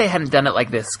 I wish they hadn't done it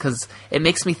like this, because it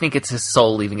makes me think it's his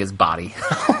soul leaving his body.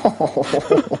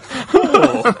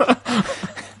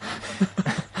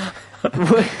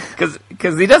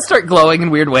 Because he does start glowing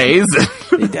in weird ways.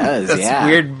 He does, yeah.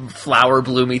 Weird flower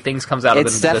bloomy things comes out of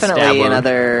the stab wound.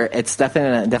 It's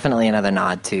definitely another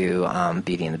nod to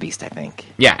Beauty and the Beast, I think.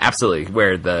 Yeah, absolutely.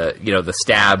 Where the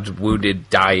stabbed,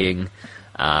 wounded, dying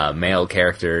male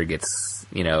character gets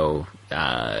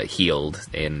healed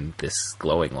in this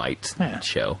glowing light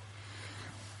show.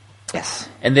 Yes.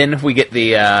 And then we get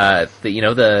the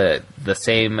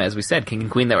same, as we said, king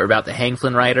and queen that were about to hang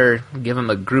Flynn Rider, give him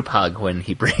a group hug when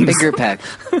he brings big group hug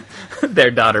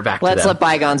their daughter back to them. Let's let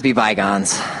bygones be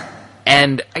bygones.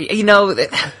 And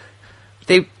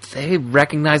they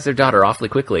recognize their daughter awfully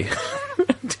quickly.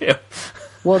 Too.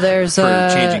 Well, there's for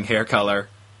changing hair color.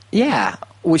 Yeah.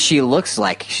 Well, she looks a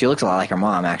lot like her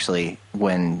mom, actually,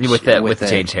 with the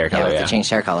changed hair color. The changed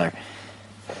hair color.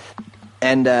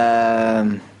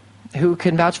 And who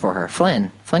can vouch for her?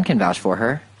 Flynn. Flynn can vouch for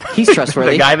her. He's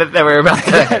trustworthy. The guy that they were about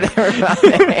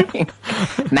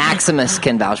to Maximus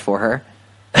can vouch for her.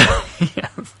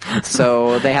 Yes.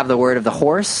 So they have the word of the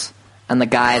horse and the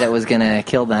guy that was going to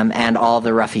kill them, and all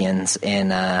the ruffians in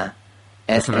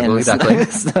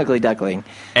Snuggly Duckling.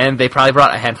 And they probably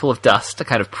brought a handful of dust to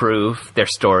kind of prove their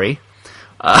story.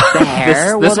 The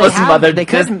hair? This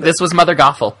was Mother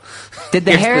Gothel. Did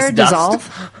the hair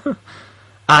dissolve?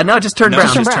 No, it just turned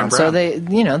brown. So they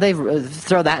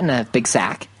throw that in a big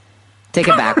sack, take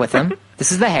it back with them.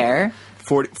 This is the hair.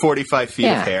 45 feet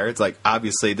of hair. It's like,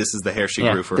 obviously, this is the hair she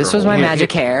grew for her. This was my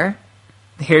magic hair.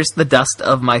 Here's the dust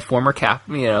of my former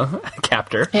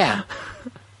captor. Yeah.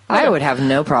 I would have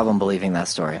no problem believing that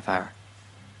story if I were.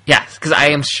 Yes, because I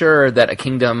am sure that a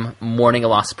kingdom mourning a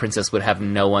lost princess would have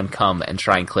no one come and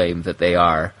try and claim that they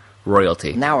are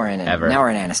royalty. Now we're in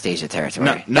Anastasia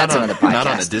territory. That's another podcast. Not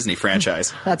on a Disney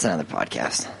franchise. That's another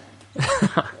podcast.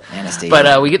 Anastasia.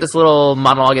 But we get this little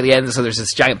monologue at the end. So there's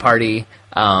this giant party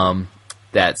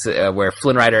that's where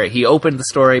Flynn Rider, he opened the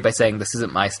story by saying, this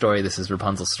isn't my story, this is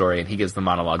Rapunzel's story, and he gives the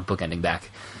monologue bookending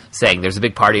back, saying there's a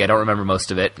big party, I don't remember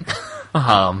most of it.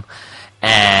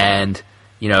 And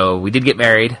we did get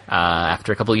married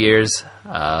after a couple of years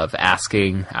of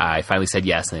asking. I finally said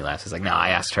yes, and he laughs. He's like, no,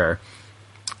 I asked her.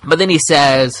 But then he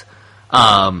says,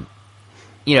 going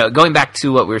back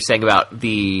to what we were saying about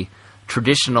the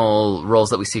traditional roles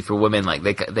that we see for women,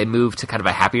 like they move to kind of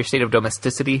a happier state of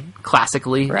domesticity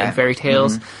classically in fairy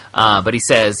tales. Mm-hmm. But he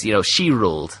says, she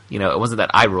ruled. It wasn't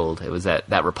that I ruled. It was that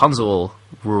Rapunzel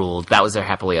ruled. That was their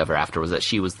happily ever after, was that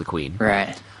she was the queen.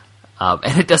 Right.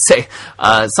 And it does say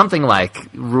something like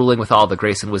ruling with all the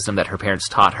grace and wisdom that her parents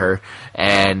taught her,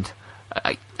 and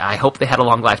I hope they had a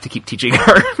long life to keep teaching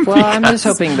her. Well, I'm just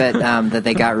hoping that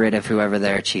they got rid of whoever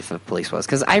their chief of police was,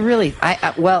 because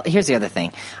well, here's the other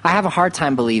thing. I have a hard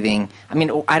time believing. I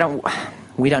mean,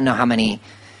 we don't know how many.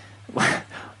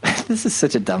 This is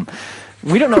such a dumb.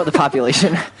 We don't know what the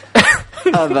population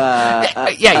of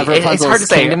Rapunzel's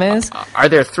kingdom is. Are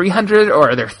there 300 or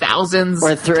are there thousands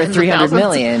or 300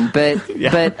 million?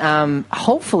 But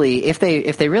hopefully, if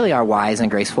they really are wise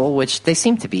and graceful, which they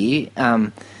seem to be,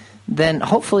 then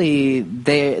hopefully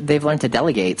they've learned to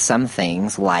delegate some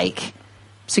things like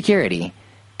security,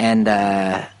 and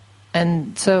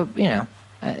so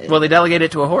well, they delegate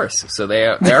it to a horse, so they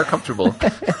are comfortable.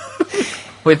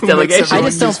 With delegation. I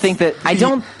just don't think that.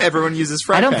 Everyone uses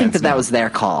fry I don't think pans that was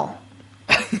their call.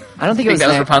 I don't think it was. That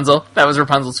was Rapunzel. That was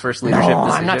Rapunzel's first leadership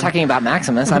decision. I'm not talking about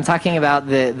Maximus. I'm talking about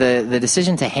the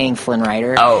decision to hang Flynn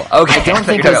Rider. Oh, okay. I don't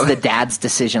think it was the dad's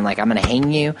decision. Like, I'm going to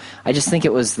hang you. I just think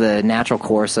it was the natural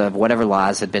course of whatever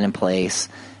laws had been in place,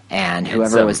 and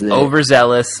whoever was the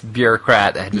overzealous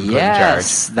bureaucrat that had been put in charge.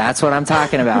 Yes, that's what I'm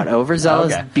talking about.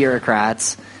 Overzealous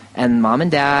bureaucrats. And mom and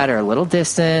dad are a little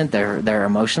distant. They're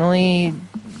emotionally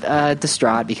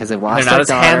distraught because they've lost They're not their as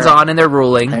daughter. hands-on in their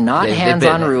ruling. They're not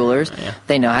hands-on rulers. Yeah.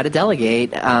 They know how to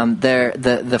delegate.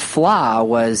 The flaw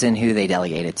was in who they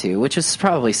delegated to, which was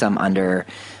probably some under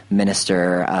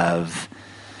minister of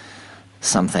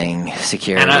something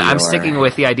security. And I'm sticking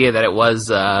with the idea that it was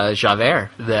Javert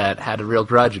that had a real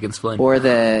grudge against Flynn. Or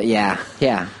yeah.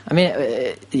 I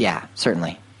mean, yeah,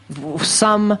 certainly.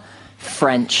 Some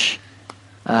French,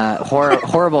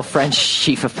 horrible French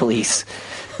chief of police.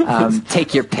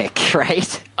 Take your pick,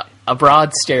 right? A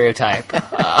broad stereotype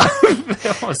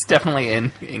was definitely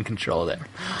in control there.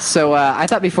 So I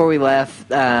thought before we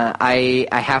left, I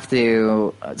have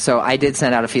to. So I did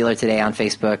send out a feeler today on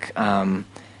Facebook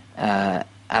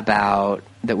about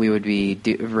that we would be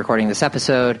recording this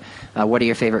episode. What are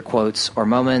your favorite quotes or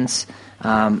moments?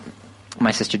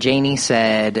 My sister Janie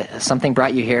said, something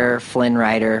brought you here, Flynn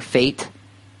Rider, fate,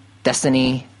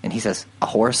 destiny, and he says, a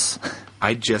horse.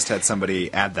 I just had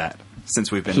somebody add that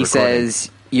since we've been He recording. says,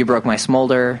 you broke my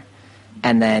smolder.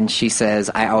 And then she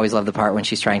says, I always love the part when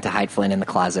she's trying to hide Flynn in the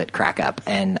closet, crack up.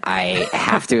 And I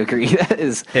have to agree, that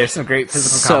is There's some great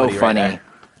physical so comedy funny. right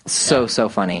there. So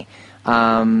funny.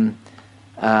 Hava,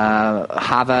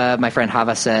 my friend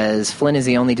Hava says, Flynn is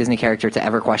the only Disney character to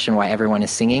ever question why everyone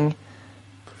is singing.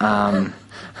 And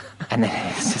then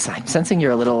it's just, I'm sensing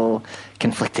you're a little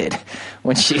conflicted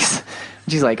when she's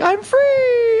like, I'm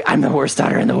free, I'm the worst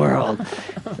daughter in the world.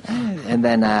 And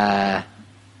then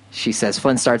she says,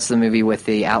 Flynn starts the movie with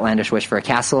the outlandish wish for a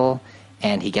castle,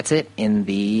 and he gets it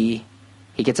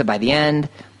by the end.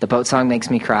 The boat song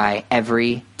makes me cry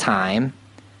every time.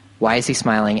 Why is he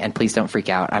smiling? And please don't freak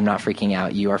out. I'm not freaking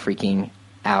out. You are freaking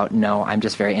out. No, I'm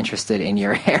just very interested in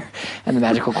your hair and the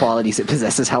magical qualities it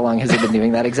possesses. How long has it been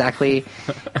doing that exactly?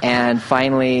 And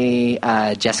finally,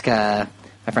 Jessica,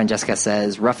 my friend Jessica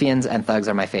says, ruffians and thugs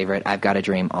are my favorite. I've got a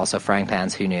dream. Also frying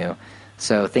pans. Who knew?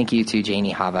 So thank you to Janie,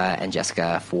 Hava, and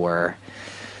Jessica for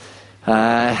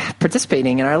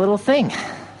participating in our little thing.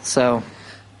 So,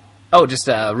 Oh, just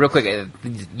real quick,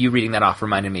 you reading that off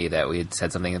reminded me that we had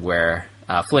said something where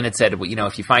Flynn had said, you know,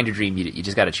 if you find your dream, you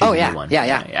just got to choose a new one.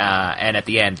 Yeah. And at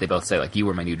the end, they both say, like, you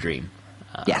were my new dream.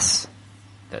 Yes.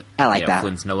 That, I like that.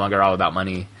 Flynn's no longer all about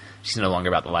money. She's no longer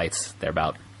about the lights. They're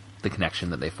about the connection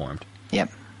that they formed. Yep.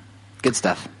 Good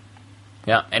stuff.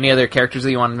 Yeah. Any other characters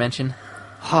that you want to mention?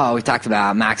 Oh, we talked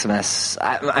about Maximus.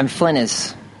 Flynn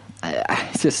is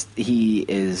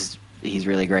he's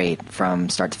really great from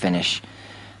start to finish.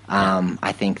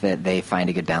 I think that they find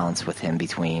a good balance with him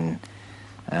between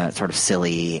sort of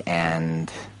silly and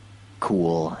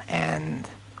cool. And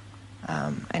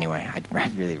anyway,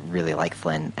 I really, really like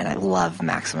Flynn, and I love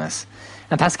Maximus.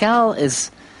 And Pascal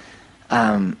is,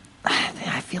 I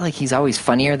feel like he's always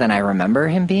funnier than I remember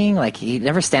him being. Like, he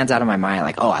never stands out of my mind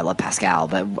like, oh, I love Pascal.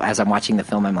 But as I'm watching the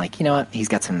film, I'm like, you know what? He's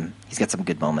got some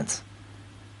good moments.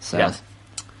 So. Yes.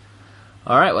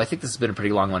 All right. Well, I think this has been a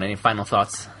pretty long one. Any final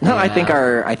thoughts? No, I think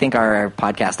our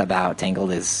podcast about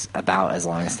Tangled is about as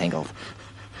long as Tangled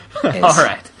is. All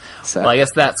right. So. Well, I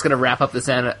guess that's going to wrap up this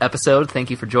episode.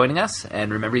 Thank you for joining us.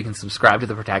 And remember, you can subscribe to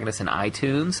The Protagonist in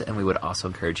iTunes. And we would also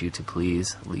encourage you to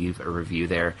please leave a review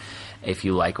there if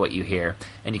you like what you hear.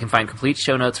 And you can find complete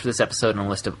show notes for this episode and a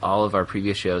list of all of our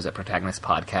previous shows at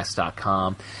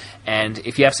protagonistpodcast.com. And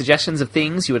if you have suggestions of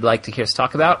things you would like to hear us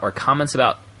talk about, or comments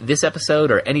about this episode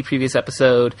or any previous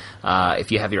episode,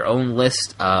 if you have your own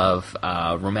list of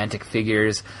romantic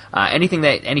figures, any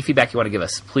feedback you want to give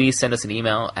us, please send us an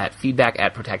email at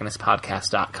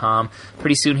feedback@protagonistpodcast.com.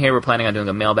 Pretty soon here, we're planning on doing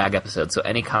a mailbag episode, so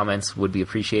any comments would be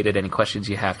appreciated. Any questions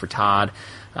you have for Todd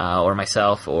or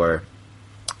myself, or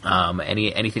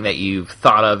anything that you've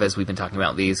thought of as we've been talking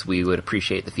about these, we would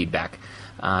appreciate the feedback.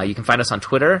 You can find us on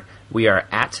Twitter. We are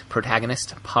at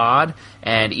ProtagonistPod,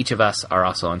 and each of us are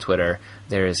also on Twitter.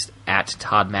 There's at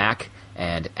Todd Mack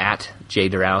and at Jay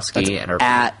Dorowski. And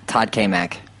at Todd K.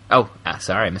 Mack. Oh,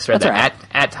 sorry, I misread That's that. right.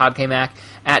 At Todd K. Mack,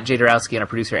 at Jay Dorowski, and our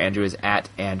producer Andrew is at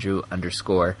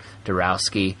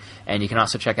Andrew_Dorowski. And you can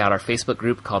also check out our Facebook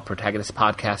group called Protagonist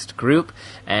Podcast Group,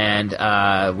 and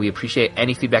we appreciate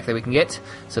any feedback that we can get.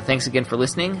 So thanks again for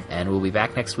listening, and we'll be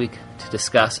back next week to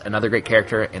discuss another great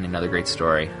character and another great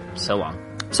story. So long.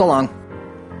 So long.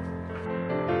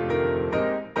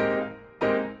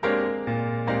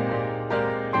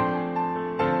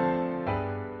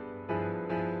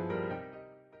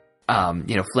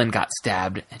 Flynn got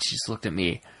stabbed, and she just looked at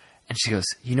me, and she goes,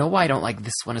 you know why I don't like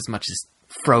this one as much as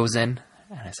Frozen?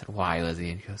 And I said, why, Lizzie?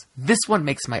 And she goes, this one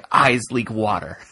makes my eyes leak water.